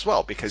husband does as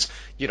well, because,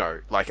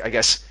 like, I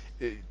guess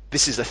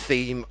this is a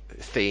theme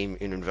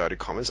in inverted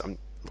commas.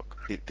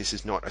 This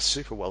is not a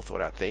super well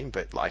thought out theme,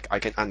 but, like, I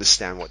can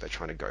understand what they're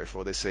trying to go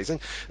for this season.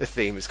 The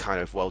theme is kind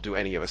of, well, do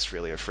any of us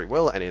really have free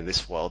will? And in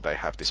this world, they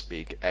have this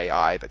big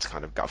AI that's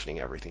kind of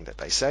governing everything that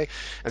they say.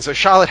 And so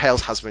Charlotte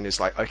Hale's husband is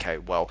like, okay,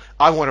 well,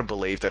 I want to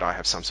believe that I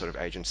have some sort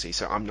of agency,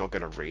 so I'm not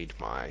going to read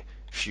my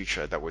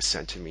future that was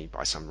sent to me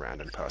by some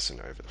random person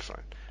over the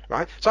phone,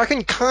 right? So I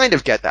can kind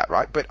of get that,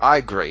 right? But I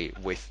agree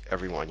with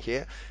everyone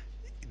here.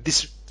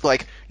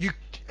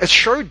 A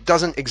show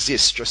doesn't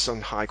exist just on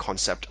high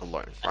concept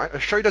alone, right? A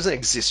show doesn't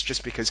exist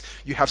just because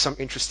you have some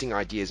interesting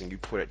ideas and you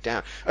put it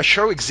down. A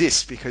show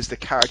exists because the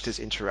characters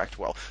interact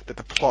well, that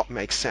the plot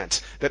makes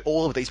sense, that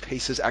all of these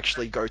pieces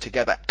actually go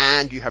together,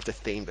 and you have the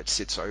theme that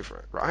sits over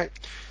it, right?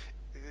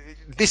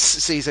 This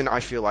season, I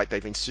feel like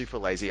they've been super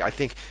lazy. I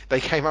think they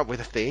came up with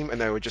a theme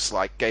and they were just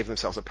like, gave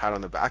themselves a pat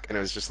on the back, and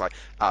it was just like,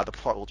 the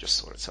plot will just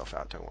sort itself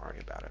out, don't worry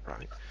about it,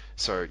 right?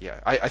 So yeah,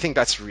 I think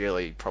that's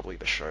really probably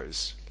the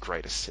show's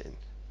greatest sin.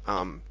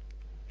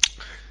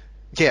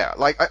 Yeah,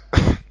 like,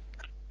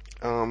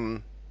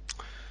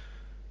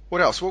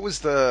 what else? What was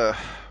the...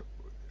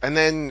 And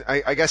then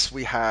I guess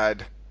we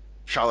had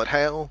Charlotte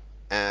Hale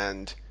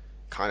and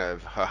kind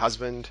of her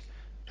husband.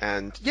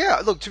 And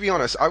yeah, look, to be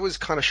honest, I was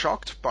kind of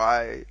shocked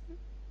by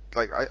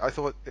I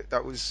thought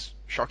that was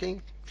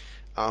shocking,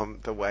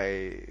 the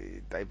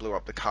way they blew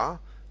up the car.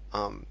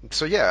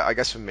 So yeah, I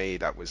guess for me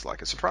that was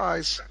like a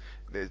surprise.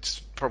 It's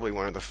probably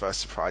one of the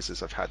first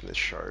surprises I've had in this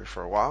show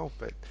for a while,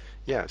 but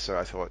yeah, so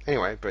I thought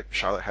anyway. But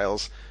Charlotte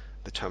Hale's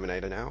the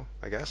Terminator now,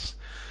 I guess.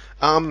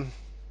 Um,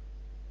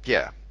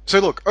 yeah. So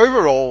look,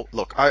 overall,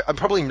 I'm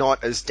probably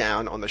not as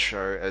down on the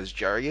show as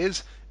Jerry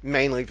is,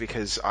 mainly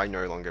because I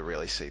no longer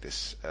really see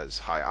this as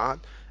high art.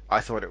 I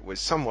thought it was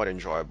somewhat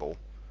enjoyable.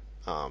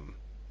 Um,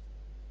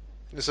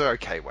 it was an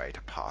okay way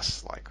to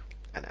pass like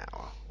an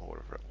hour or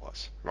whatever it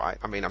was, right?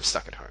 I mean, I'm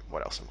stuck at home.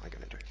 What else am I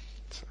going to do?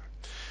 So,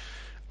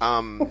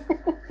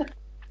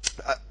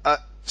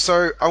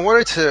 so I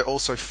wanted to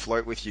also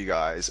float with you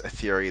guys a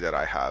theory that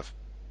I have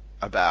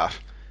about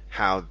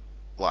how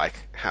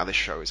how the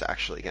show is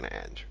actually going to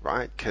end,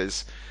 right?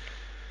 Because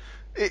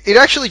it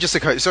actually just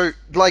occurred. So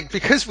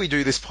because we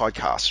do this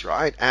podcast,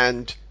 right?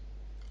 And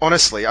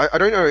honestly, I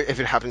don't know if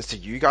it happens to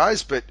you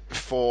guys, but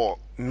for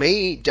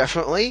me,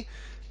 definitely,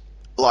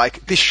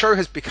 this show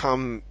has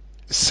become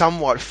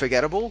somewhat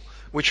forgettable,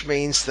 which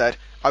means that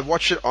I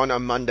watch it on a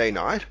Monday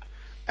night,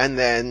 and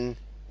then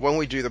when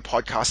we do the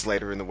podcast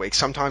later in the week,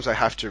 sometimes I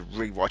have to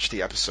rewatch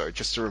the episode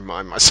just to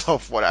remind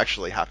myself what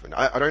actually happened.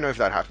 I don't know if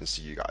that happens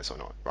to you guys or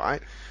not,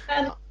 right?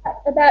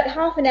 About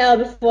half an hour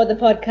before the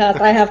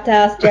podcast, I have to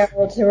ask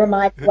Gerald to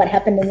remind me what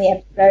happened in the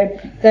episode.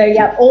 So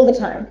yeah, all the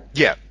time.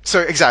 Yeah, so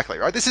exactly,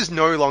 right? This is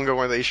no longer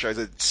one of these shows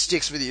that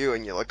sticks with you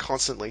and you're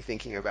constantly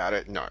thinking about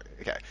it. No,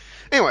 okay.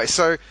 Anyway,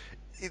 so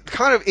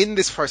kind of in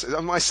this process,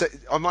 on my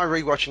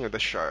rewatching of the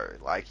show,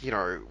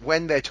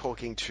 when they're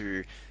talking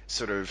to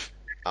sort of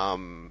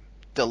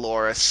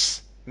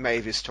Dolores,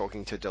 Maeve is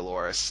talking to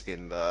Dolores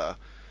in the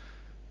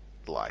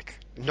not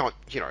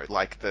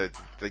the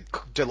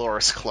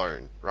Dolores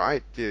clone,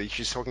 right?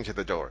 She's talking to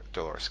the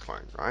Dolores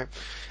clone, right?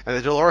 And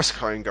the Dolores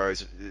clone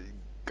goes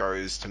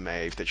to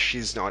Maeve that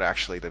she's not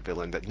actually the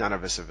villain, that none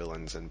of us are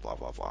villains, and blah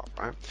blah blah,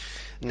 right?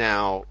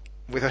 Now,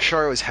 with a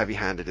show as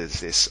heavy-handed as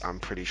this, I'm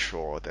pretty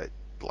sure that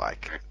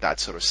that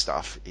sort of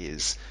stuff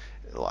is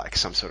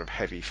some sort of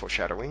heavy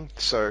foreshadowing.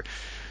 So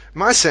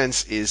my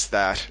sense is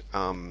that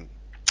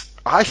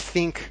I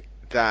think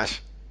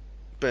that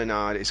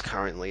Bernard is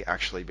currently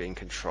actually being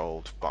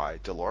controlled by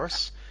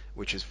Dolores,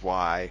 which is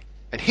why,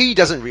 and he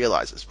doesn't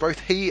realize this. Both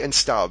he and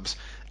Stubbs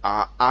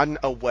are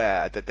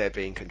unaware that they're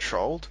being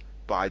controlled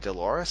by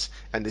Dolores,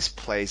 and this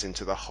plays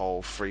into the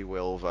whole free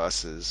will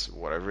versus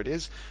whatever it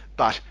is.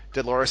 But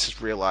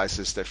Dolores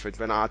realizes that for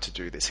Bernard to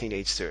do this, he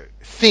needs to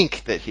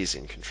think that he's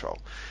in control.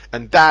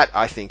 And that,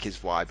 I think,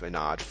 is why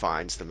Bernard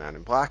finds the Man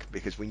in Black,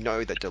 because we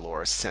know that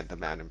Dolores sent the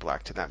Man in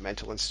Black to that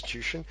mental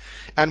institution.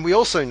 And we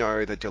also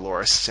know that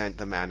Dolores sent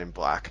the Man in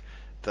Black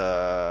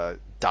the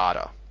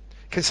data.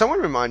 Can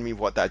someone remind me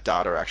what that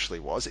data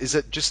actually was? Is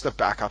it just the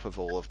backup of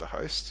all of the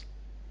hosts?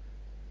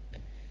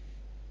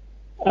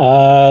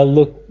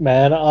 Look,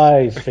 man,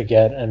 I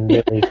forget and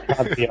really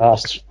can't be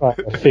asked trying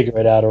to figure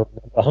it out or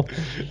remember.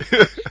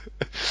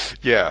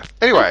 Yeah.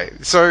 Anyway,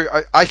 so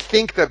I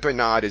think that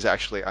Bernard is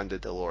actually under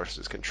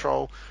Dolores'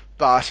 control,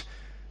 but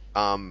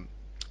and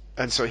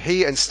so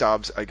he and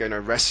Stubbs are going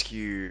to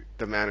rescue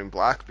the Man in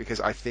Black, because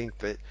I think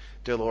that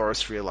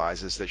Dolores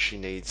realizes that she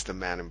needs the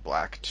Man in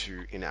Black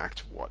to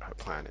enact what her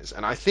plan is.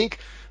 And I think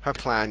her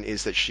plan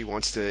is that she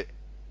wants to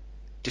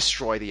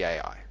destroy the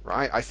AI,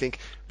 right? I think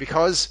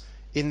because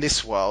in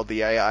this world,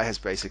 the AI has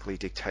basically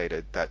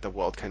dictated that the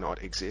world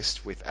cannot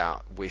exist with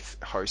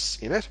hosts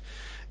in it.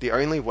 The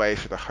only way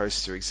for the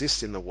hosts to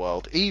exist in the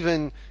world,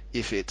 even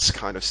if it's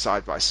kind of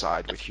side by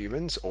side with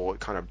humans or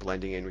kind of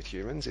blending in with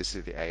humans, is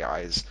that the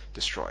AI is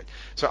destroyed.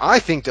 So I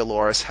think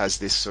Dolores has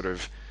this sort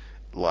of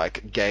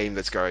game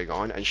that's going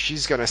on, and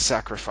she's going to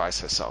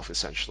sacrifice herself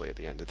essentially at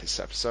the end of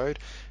this episode,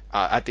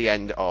 at the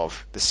end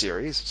of the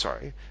series,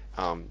 sorry.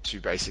 To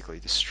basically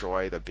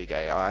destroy the big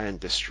AI and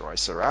destroy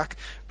Serac.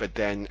 But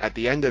then at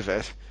the end of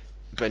it,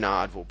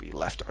 Bernard will be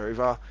left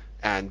over,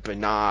 and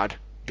Bernard,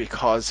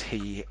 because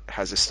he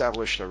has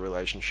established a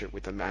relationship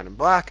with the Man in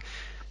Black,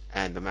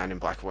 and the Man in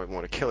Black won't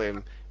want to kill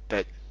him,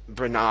 that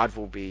Bernard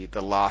will be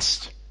the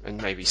last,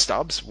 and maybe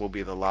Stubbs will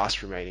be the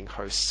last remaining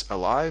hosts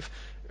alive,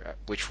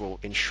 which will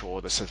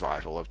ensure the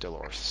survival of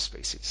Dolores'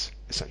 species,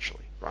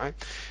 essentially, right?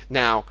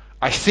 Now,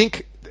 I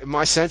think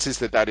my sense is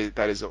that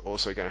is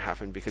also going to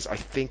happen, because I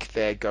think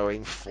they're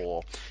going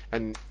for,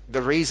 and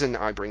the reason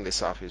I bring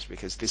this up is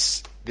because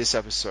this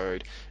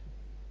episode,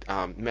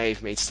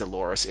 Maeve meets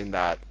Dolores in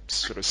that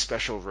sort of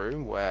special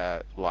room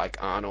where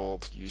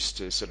Arnold used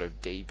to sort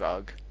of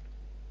debug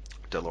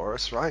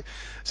Dolores, right?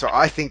 So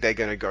I think they're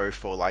going to go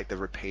for the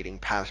repeating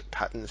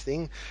pattern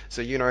thing.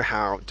 So you know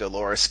how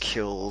Dolores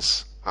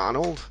kills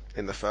Arnold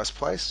in the first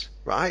place,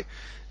 right?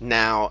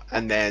 Now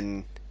and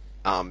then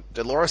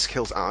Dolores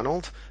kills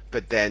Arnold,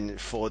 but then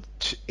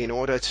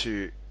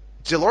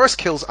Dolores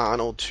kills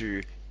Arnold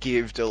to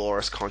give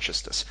Dolores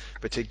consciousness,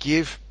 but to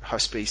give her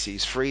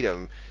species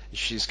freedom,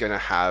 she's going to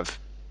have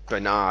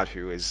Bernard,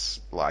 who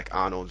is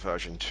Arnold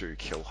version 2,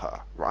 kill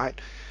her,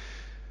 right?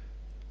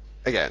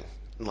 Again,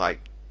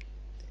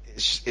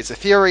 it's a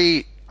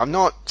theory. I'm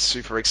not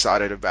super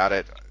excited about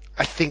it.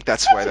 I think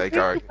that's where they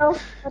go.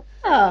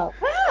 Oh,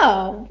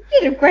 wow. You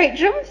did a great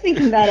job of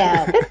thinking that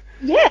out.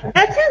 Yeah,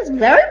 that sounds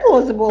very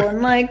plausible.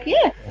 And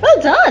yeah,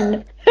 well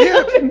done.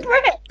 I'm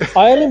impressed.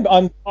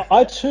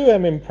 I too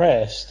am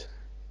impressed,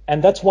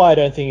 and that's why I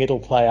don't think it'll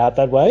play out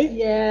that way.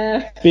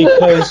 Yeah.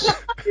 Because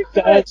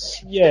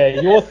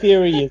your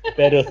theory is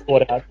better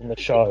thought out than the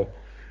show,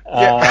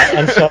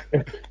 and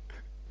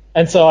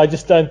so I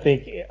just don't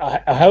think.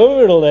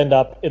 However it'll end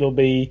up, it'll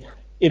be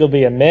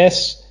a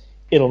mess.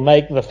 It'll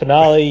make the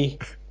finale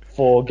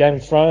for Game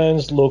of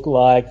Thrones look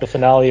like the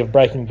finale of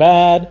Breaking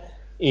Bad.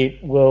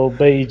 It will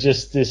be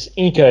just this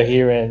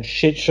incoherent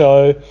shit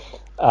show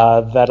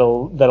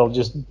that'll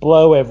just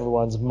blow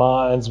everyone's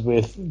minds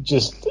with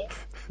just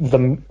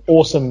the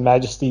awesome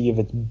majesty of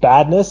its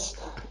badness.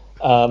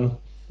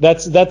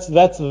 That's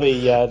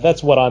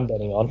what I'm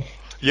betting on.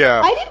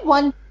 Yeah. I did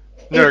wonder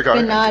if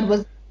Bernard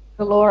was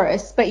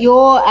Dolores, but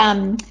your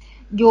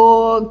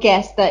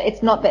guess that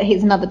it's not that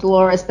he's another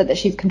Dolores, but that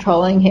she's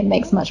controlling him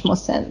makes much more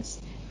sense.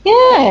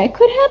 Yeah, it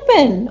could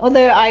happen.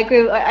 Although I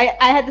agree, I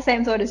had the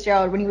same thought as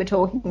Gerald when you were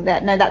talking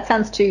that no, that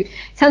sounds too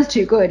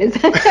good.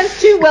 That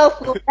sounds too well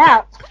thought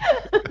out.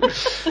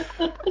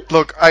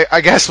 Look,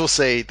 I guess we'll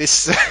see.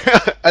 This,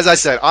 as I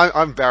said,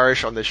 I'm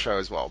bearish on this show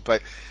as well,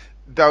 but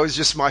that was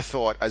just my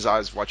thought as I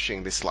was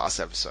watching this last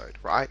episode,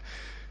 right?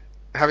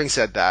 Having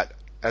said that,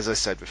 as I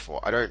said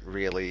before,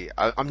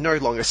 I'm no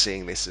longer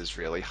seeing this as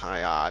really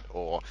high art,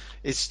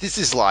 this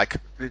is like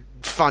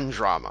fun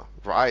drama,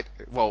 right?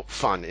 Well,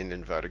 fun in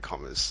inverted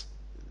commas,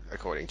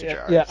 according to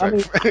Jared. Yeah,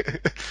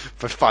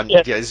 for fun,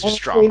 it's just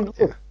drama.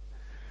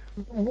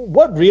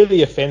 What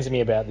really offends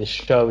me about this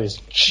show is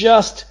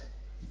just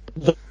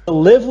the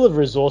level of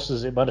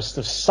resources it must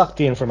have sucked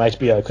in from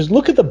HBO. Because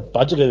look at the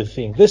budget of the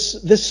thing.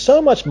 There's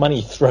so much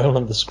money thrown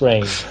on the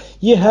screen.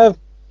 You have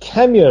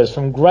cameos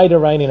from great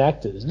Iranian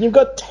actors. You've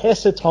got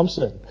Tessa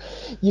Thompson.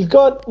 You've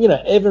got,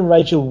 Evan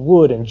Rachel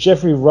Wood and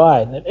Jeffrey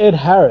Wright and Ed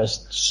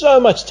Harris. So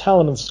much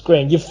talent on the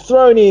screen. You've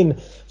thrown in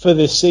for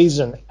this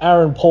season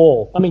Aaron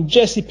Paul.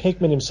 Jesse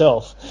Pinkman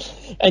himself.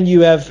 And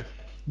you have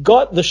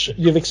got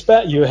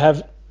you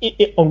have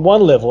on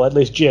one level, at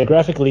least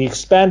geographically,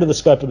 expanded the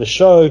scope of the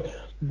show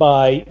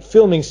by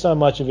filming so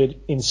much of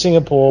it in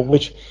Singapore,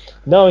 which,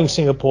 knowing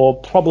Singapore,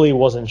 probably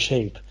wasn't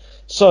cheap.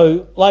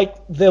 So,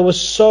 there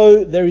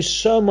is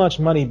so much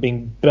money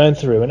being burned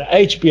through, and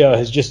HBO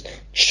has just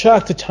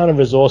chucked a ton of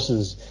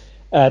resources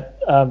at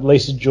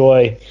Lisa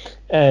Joy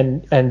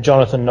and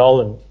Jonathan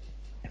Nolan.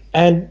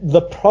 And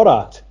the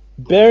product,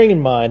 bearing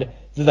in mind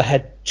that they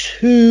had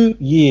 2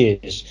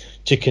 years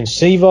to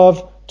conceive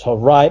of, to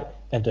write,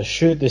 and to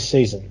shoot this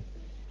season,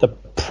 the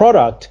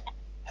product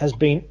has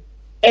been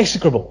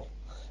execrable.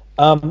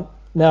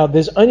 Now,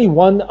 there's only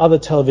one other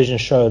television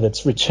show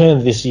that's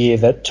returned this year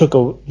that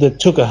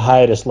took a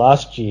hiatus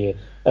last year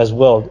as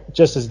well,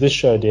 just as this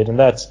show did, and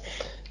that's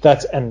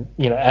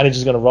Anna's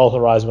just going to roll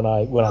her eyes when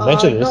I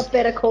mention this. Not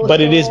Better Call Saul.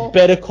 But it is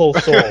Better Call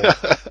Saul.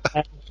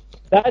 And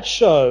that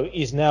show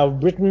is now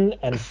written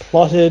and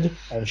plotted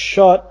and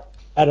shot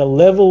at a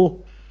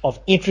level of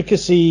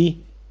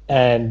intricacy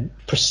and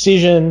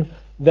precision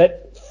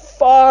that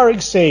far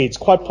exceeds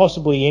quite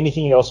possibly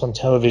anything else on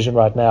television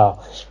right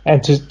now.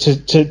 And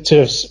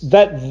the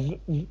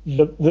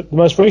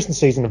most recent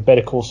season of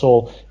Better Call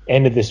Saul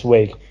ended this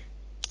week.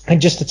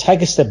 And just to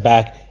take a step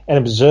back and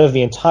observe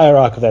the entire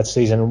arc of that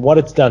season and what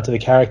it's done to the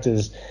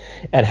characters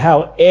and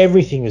how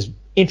everything is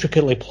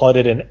intricately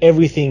plotted and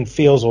everything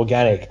feels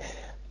organic,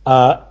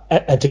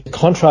 and to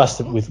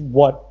contrast it with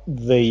what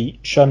the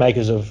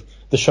showrunners of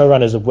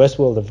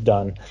Westworld have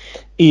done,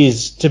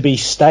 is to be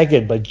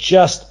staggered by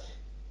just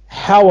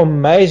how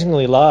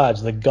amazingly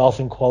large the gulf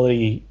in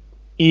quality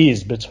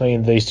is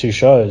between these two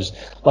shows.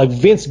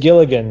 Vince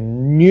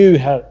Gilligan knew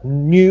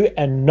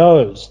and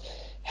knows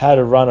how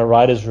to run a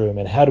writer's room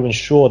and how to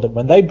ensure that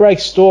when they break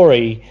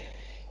story,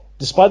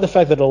 despite the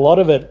fact that a lot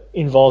of it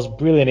involves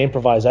brilliant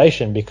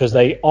improvisation because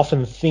they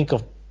often think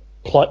of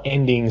plot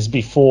endings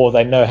before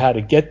they know how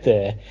to get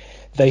there,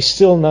 they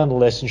still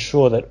nonetheless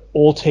ensure that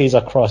all T's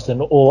are crossed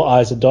and all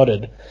I's are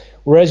dotted.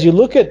 Whereas you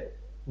look at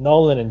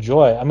Nolan and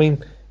Joy,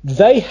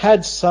 they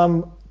had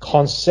some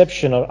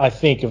conception, I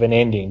think, of an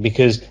ending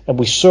and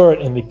we saw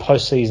it in the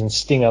postseason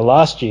stinger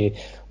last year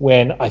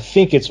when I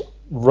think it's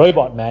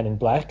Robot Man in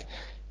Black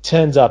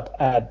turns up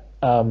at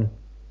the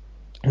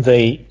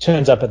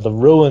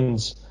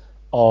ruins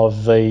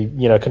of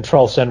the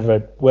control center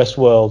at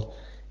Westworld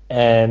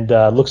and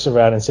looks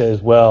around and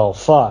says, "Well,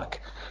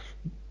 fuck."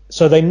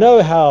 So they know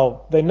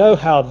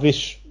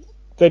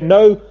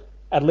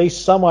at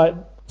least some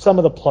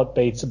of the plot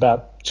beats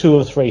about 2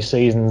 or 3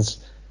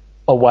 seasons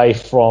away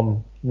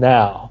from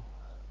now,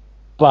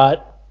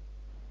 but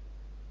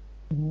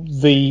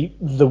the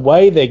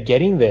way they're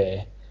getting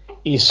there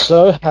is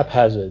so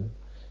haphazard,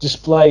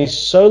 displays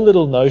so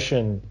little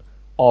notion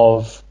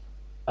of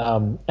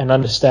an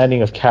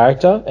understanding of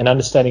character, an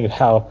understanding of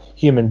how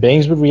human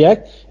beings would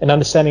react, an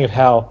understanding of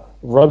how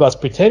robots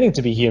pretending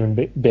to be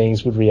human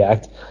beings would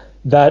react,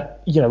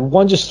 that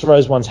one just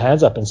throws one's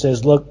hands up and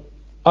says, look,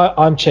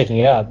 I'm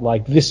checking out.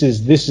 Like this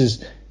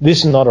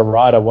is not a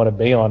ride I want to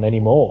be on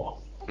anymore.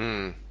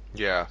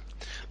 Yeah.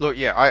 Look,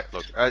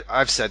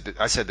 I've said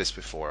I said this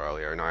before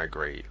earlier, and I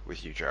agree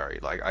with you, Jerry.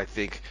 Like, I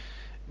think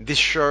this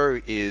show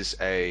is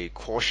a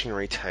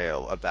cautionary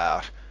tale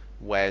about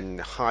when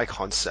high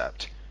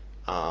concept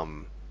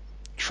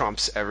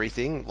trumps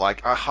everything.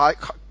 Like,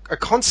 a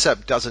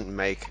concept doesn't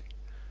make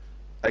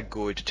a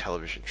good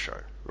television show,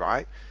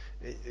 right?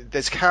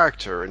 There's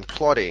character and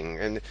plotting,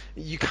 and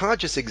you can't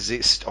just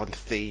exist on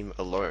theme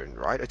alone,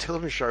 right? A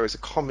television show is a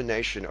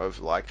combination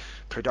of like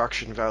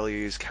production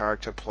values,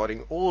 character,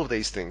 plotting, all of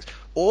these things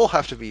all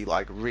have to be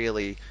like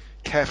really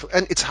careful,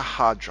 and it's a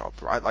hard job,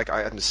 right? Like,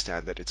 I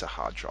understand that it's a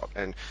hard job,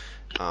 and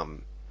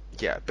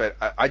yeah, but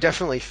I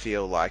definitely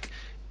feel like,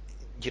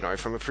 you know,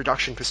 from a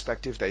production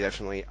perspective, they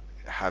definitely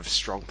have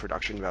strong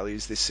production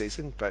values this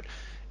season, but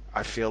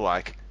I feel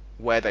like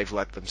where they've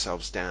let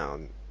themselves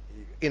down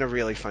in a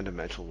really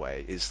fundamental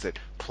way is that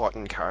plot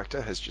and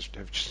character have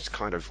just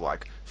kind of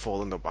like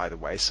fallen by the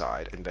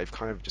wayside, and they've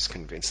kind of just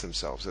convinced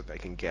themselves that they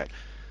can get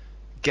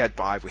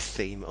by with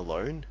theme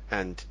alone,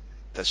 and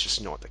that's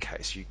just not the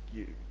case. You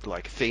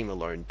like, theme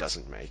alone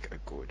doesn't make a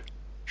good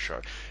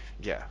show.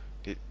 Yeah,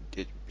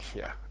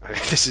 yeah.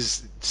 This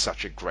is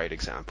such a great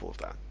example of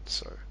that.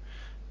 So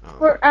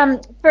For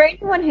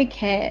anyone who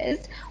cares,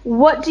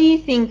 what do you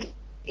think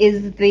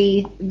is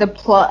the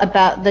plot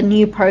about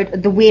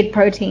the weird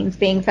proteins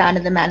being found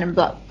in the Man in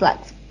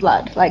Black's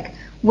blood? Like,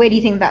 where do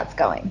you think that's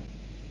going?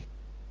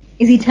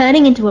 Is he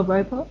turning into a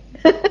robot?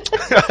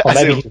 Or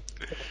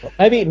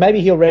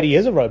maybe he already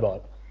is a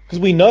robot, because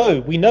we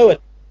know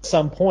at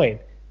some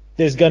point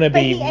there's going to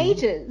be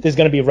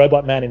a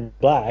robot Man in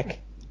Black.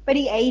 But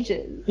he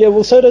ages. Yeah,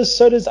 well, so does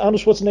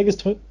Arnold Schwarzenegger's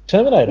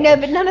Terminator. No,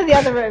 but none of the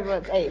other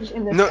robots age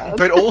in this no,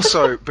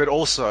 show. but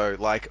also,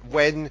 like,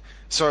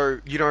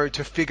 you know,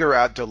 to figure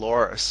out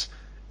Dolores,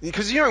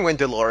 because you know when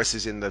Dolores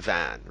is in the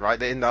van, right?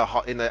 They're in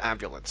the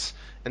ambulance,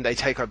 and they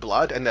take her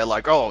blood, and they're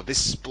like, oh,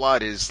 this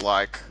blood is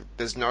like,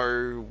 there's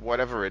no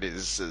whatever it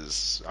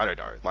is I don't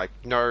know, like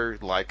no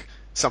like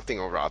something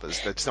or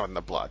others that's not in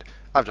the blood.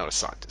 I'm not a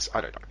scientist. I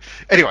don't know.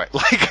 Anyway,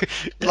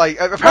 like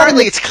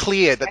apparently it's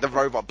clear that the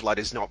robot blood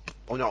is not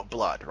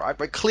blood, right?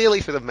 But clearly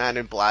for the Man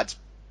in Black's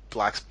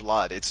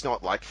blood, it's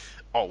not like,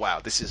 oh wow,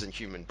 this isn't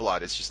human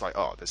blood. It's just like,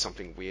 oh, there's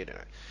something weird in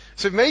it.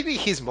 So maybe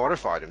he's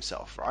modified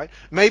himself, right?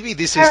 Maybe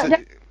this is.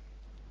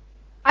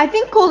 I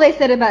think all they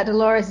said about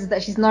Dolores is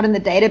that she's not in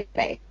the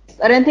database.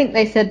 I don't think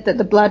they said that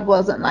the blood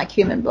wasn't like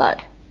human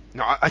blood.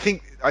 No, I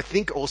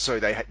think also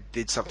they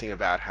did something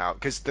about how,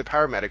 because the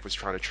paramedic was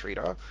trying to treat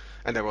her,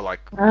 and they were like,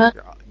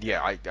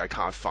 yeah, I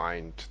can't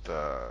find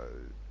the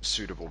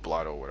suitable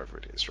blood or whatever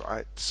it is,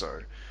 right?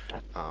 So,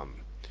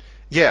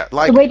 yeah,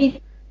 like, So where do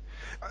you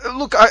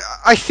look,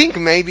 I think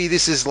maybe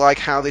this is like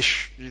how this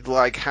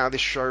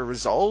show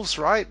resolves,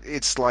 right?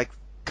 It's like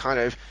kind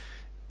of,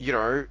 you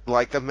know,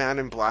 like the Man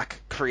in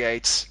Black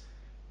creates,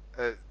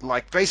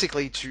 like,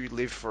 basically to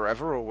live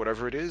forever or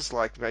whatever it is.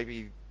 Like,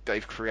 maybe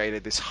they've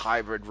created this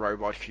hybrid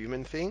robot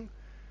human thing,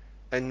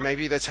 and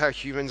maybe that's how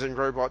humans and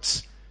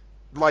robots,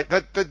 like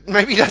that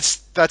maybe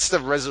that's the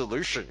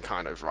resolution,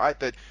 kind of, right?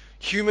 That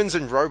humans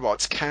and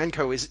robots can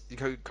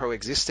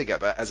coexist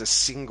together as a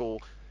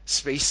single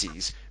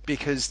species,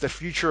 because the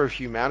future of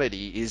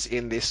humanity is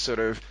in this sort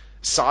of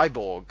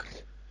cyborg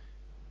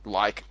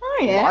like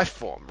life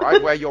form,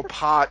 right? Where you're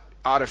part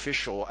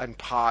artificial and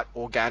part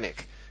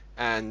organic,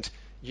 and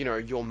you know,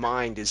 your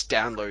mind is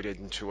downloaded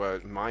into a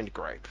mind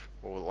grape,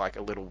 or like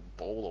a little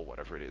ball or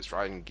whatever it is,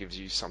 right? And gives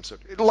you some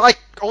sort of, like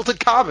altered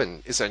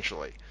carbon,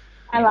 essentially.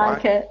 I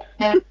like it.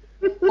 Yeah.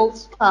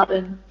 False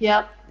carbon.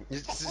 Yep.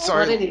 So,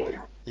 What it is.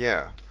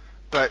 yeah,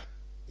 but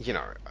you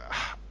know,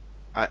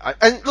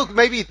 and look,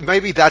 maybe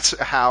that's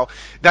how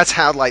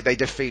like they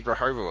defeat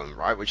Rehoboam,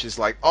 right? Which is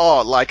like,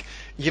 oh, like,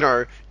 you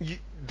know,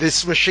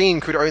 this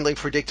machine could only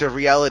predict a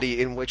reality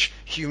in which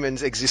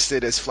humans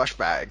existed as flesh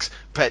bags,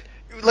 but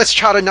let's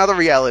chart another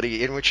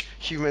reality in which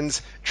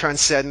humans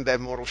transcend their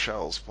mortal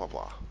shells. Blah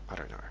blah. I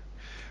don't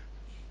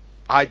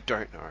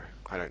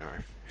know.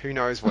 Who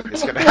knows what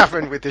is going to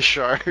happen with this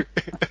show?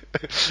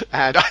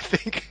 And I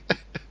think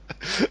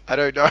I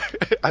don't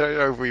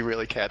know if we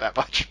really care that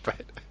much,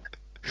 but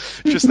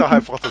just a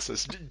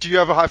hypothesis. Do you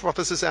have a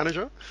hypothesis,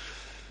 Anaja?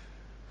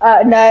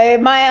 No,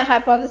 my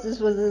hypothesis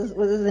was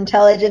as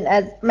intelligent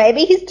as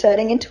maybe he's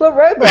turning into a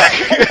robot.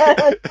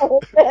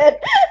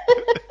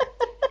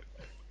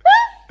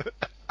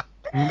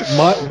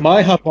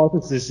 My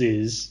hypothesis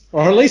is,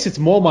 or at least it's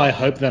more my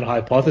hope than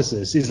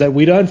hypothesis, is that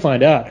we don't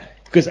find out,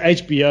 because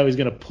HBO is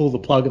going to pull the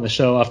plug on the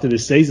show after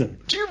this season.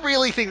 Do you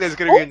really think there's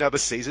going to be another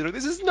season of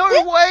this? There's no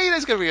way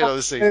there's going to be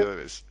another season of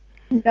this.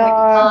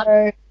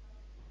 No.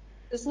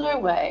 There's no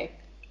way.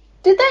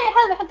 Did they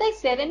have they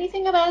said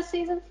anything about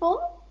season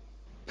 4?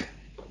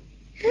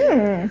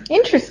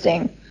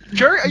 Interesting.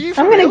 Jerry, are you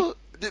for real?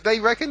 They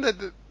reckon that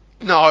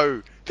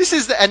no, this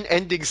is an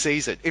ending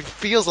season. It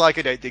feels like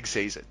an ending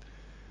season.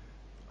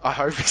 I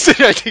hope it's an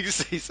ending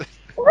season.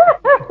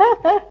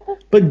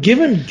 But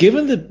given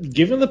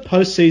the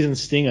post-season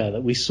stinger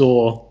that we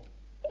saw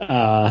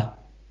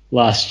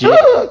last year.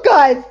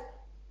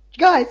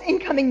 Guys,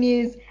 incoming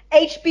news.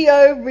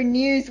 HBO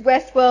renews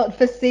Westworld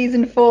for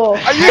season 4.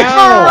 Are you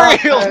How?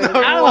 for real?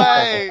 No How?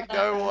 way.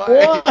 No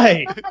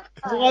way. Why?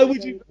 Why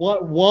would you?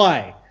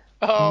 Why?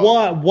 Oh.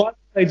 Why would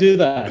they do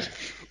that?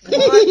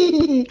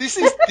 What? This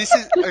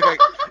is okay.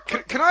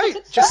 Can I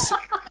just?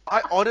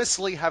 I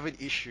honestly have an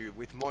issue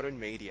with modern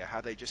media, how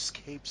they just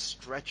keep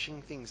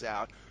stretching things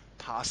out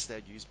past their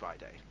use-by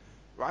date,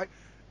 right?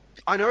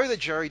 I know that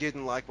Jerry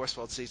didn't like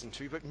Westworld season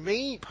 2, but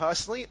me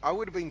personally, I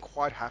would have been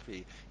quite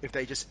happy if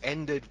they just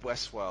ended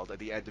Westworld at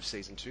the end of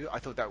season 2. I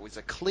thought that was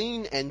a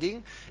clean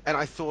ending, and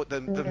I thought the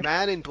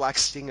Man in Black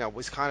stinger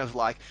was kind of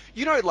like,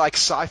 you know, like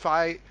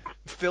sci-fi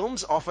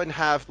films often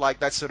have like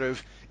that sort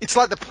of, it's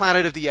like the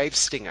Planet of the Apes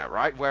stinger,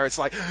 right? Where it's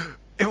like,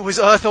 it was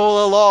Earth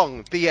all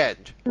along, the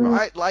end,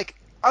 right? Like,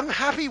 I'm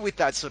happy with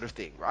that sort of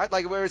thing, right?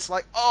 Like where it's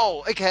like,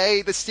 oh,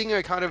 okay, the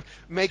stinger kind of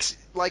makes,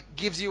 like,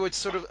 gives you a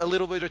sort of a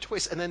little bit of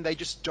twist, and then they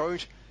just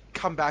don't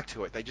come back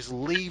to it. They just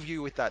leave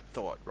you with that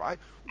thought, right?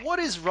 What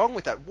is wrong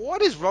with that?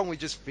 What is wrong with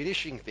just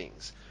finishing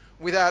things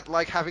without,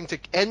 like, having to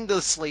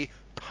endlessly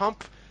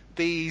pump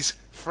these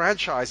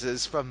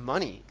franchises for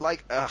money?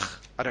 Like, I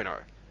don't know.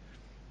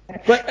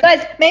 But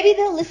Guys, maybe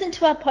they'll listen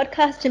to our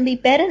podcast and be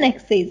better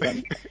next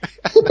season.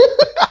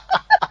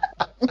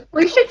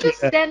 We should just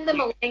send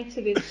them a link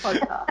to this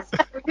podcast.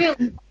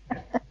 Really.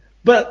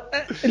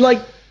 But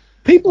like,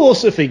 people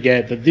also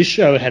forget that this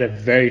show had a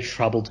very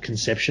troubled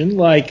conception.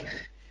 Like,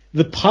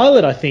 the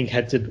pilot, I think,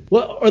 had to,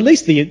 well, or at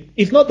least the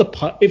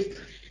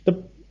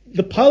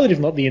pilot, if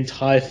not the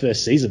entire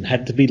first season,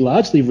 had to be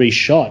largely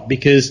reshot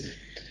because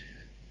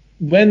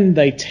when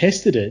they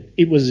tested it,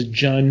 it was a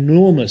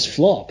ginormous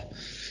flop.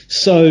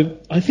 So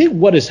I think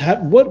what has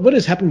happened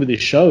with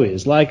this show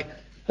is, like,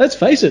 let's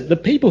face it, the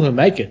people who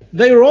make it,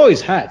 they were always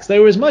hacks. They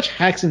were as much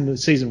hacks in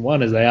season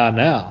 1 as they are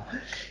now.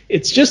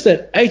 It's just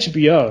that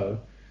HBO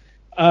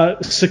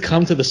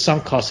succumbed to the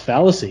sunk cost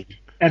fallacy,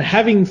 and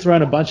having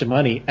thrown a bunch of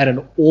money at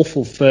an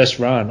awful first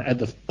run at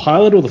the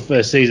pilot or the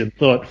first season,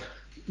 thought,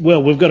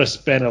 well, we've got to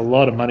spend a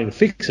lot of money to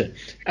fix it.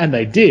 And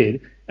they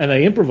did, and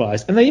they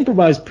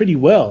improvised pretty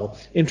well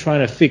in trying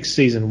to fix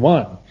season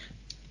 1.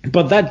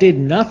 But that did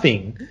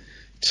nothing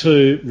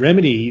to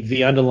remedy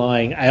the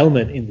underlying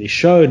ailment in this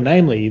show,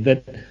 namely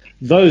that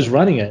those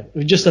running it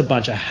were just a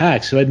bunch of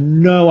hacks who had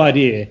no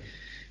idea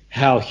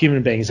how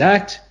human beings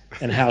act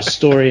and how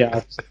story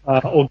arcs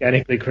are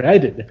organically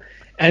created.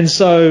 And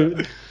so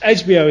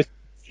HBO has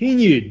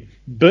continued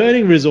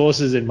burning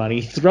resources and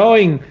money,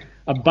 throwing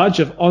a bunch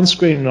of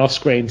on-screen and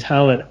off-screen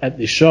talent at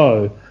the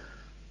show,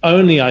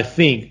 only, I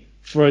think,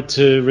 for it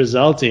to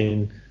result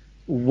in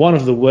one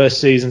of the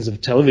worst seasons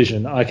of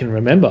television I can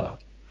remember.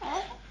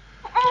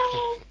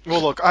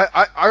 Well, look,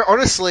 I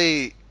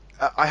honestly,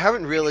 I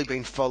haven't really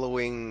been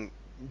following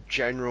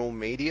general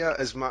media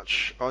as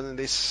much on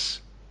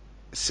this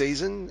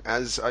season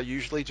as I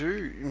usually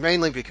do,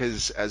 mainly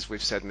because, as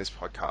we've said in this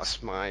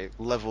podcast, my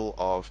level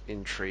of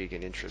intrigue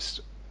and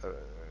interest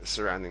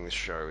surrounding this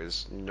show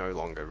is no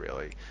longer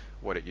really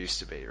what it used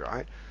to be,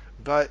 right?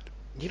 But,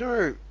 you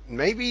know,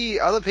 maybe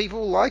other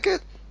people like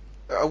it?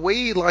 Are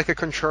we like a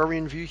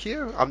contrarian view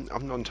here? I'm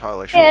not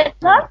entirely sure.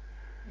 Yeah,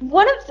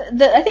 one of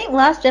the, I think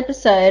last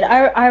episode,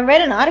 I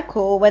read an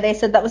article where they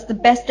said that was the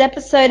best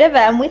episode ever,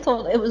 and we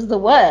thought it was the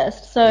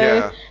worst. So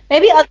Yeah.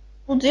 maybe other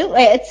people do.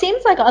 It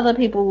seems like other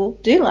people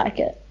do like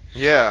it.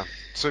 Yeah,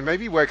 so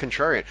maybe we're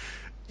contrarian.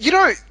 You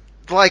know,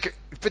 like,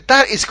 but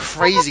that is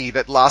crazy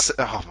that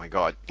oh my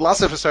god,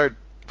 last episode,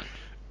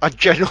 I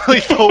genuinely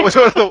thought was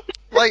one of the,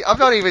 like, I'm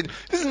not even,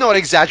 this is not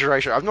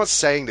exaggeration, I'm not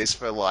saying this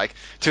for, like,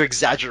 to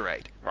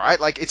exaggerate, right?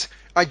 Like,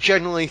 I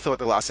genuinely thought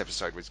the last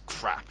episode was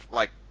crap.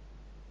 Like,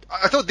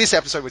 I thought this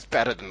episode was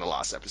better than the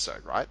last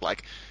episode, right?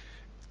 Like,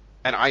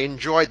 and I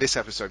enjoyed this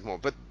episode more,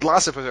 but the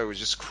last episode was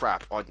just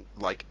crap on,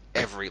 like,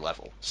 every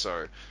level,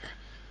 so,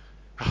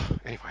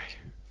 anyway.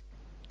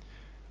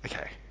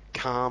 Okay,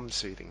 calm,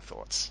 soothing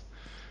thoughts.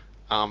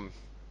 On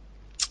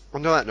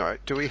that note,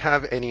 do we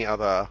have any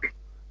other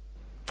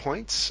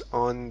points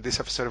on this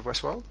episode of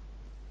Westworld?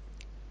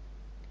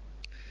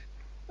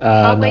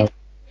 No.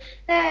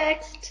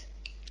 Next.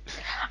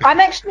 I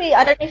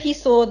don't know if you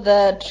saw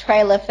the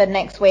trailer for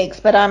next week's,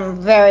 but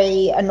I'm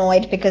very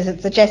annoyed because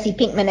it's a Jesse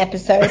Pinkman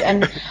episode,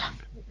 and,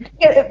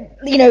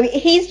 you know,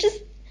 he's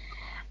just,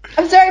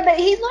 I'm sorry, but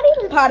he's not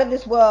even part of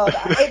this world.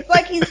 It's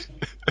like he's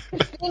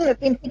a thing that's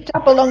been picked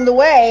up along the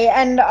way,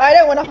 and I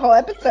don't want a whole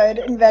episode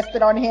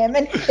invested on him.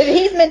 And if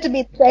he's meant to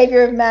be the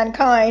savior of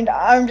mankind,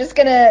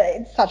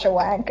 it's such a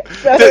wank.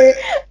 So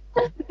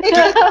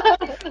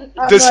I'm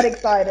not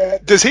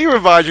excited. Does he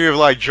remind you of,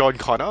 like, John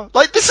Connor?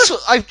 Like,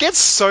 I get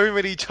so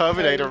many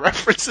Terminator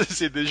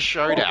references in this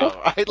show now,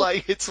 right?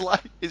 Like, it's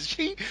like, is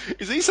he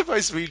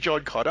supposed to be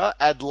John Connor,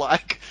 and,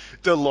 like,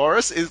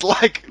 Dolores is,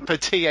 like, the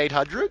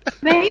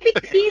T-800? Maybe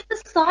he's a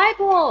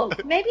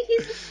cyborg. Maybe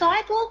he's a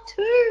cyborg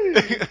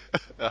too.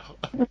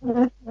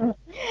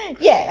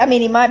 Yeah, I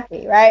mean, he might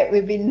be, right?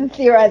 We've been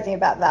theorizing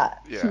about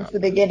that Yeah. since the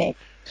beginning.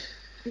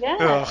 Yeah.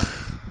 Ugh.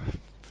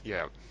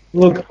 Yeah.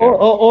 Look,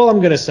 all I'm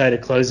going to say to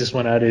close this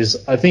one out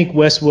is I think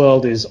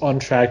Westworld is on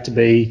track to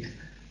be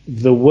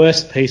the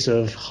worst piece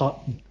of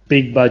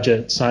big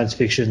budget science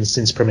fiction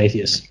since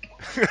Prometheus.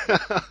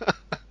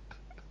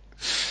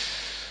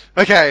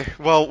 Okay,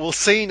 well, we'll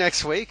see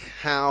next week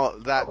how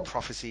that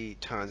prophecy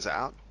turns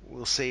out.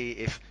 We'll see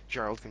if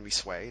Gerald can be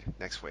swayed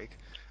next week.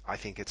 I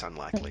think it's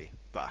unlikely,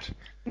 but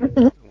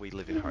we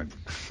live in hope.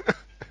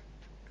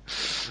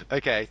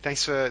 Okay,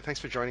 thanks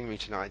for joining me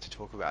tonight to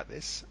talk about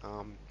this.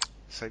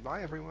 Say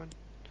bye, everyone.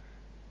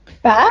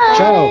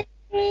 Bye.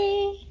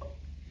 Ciao.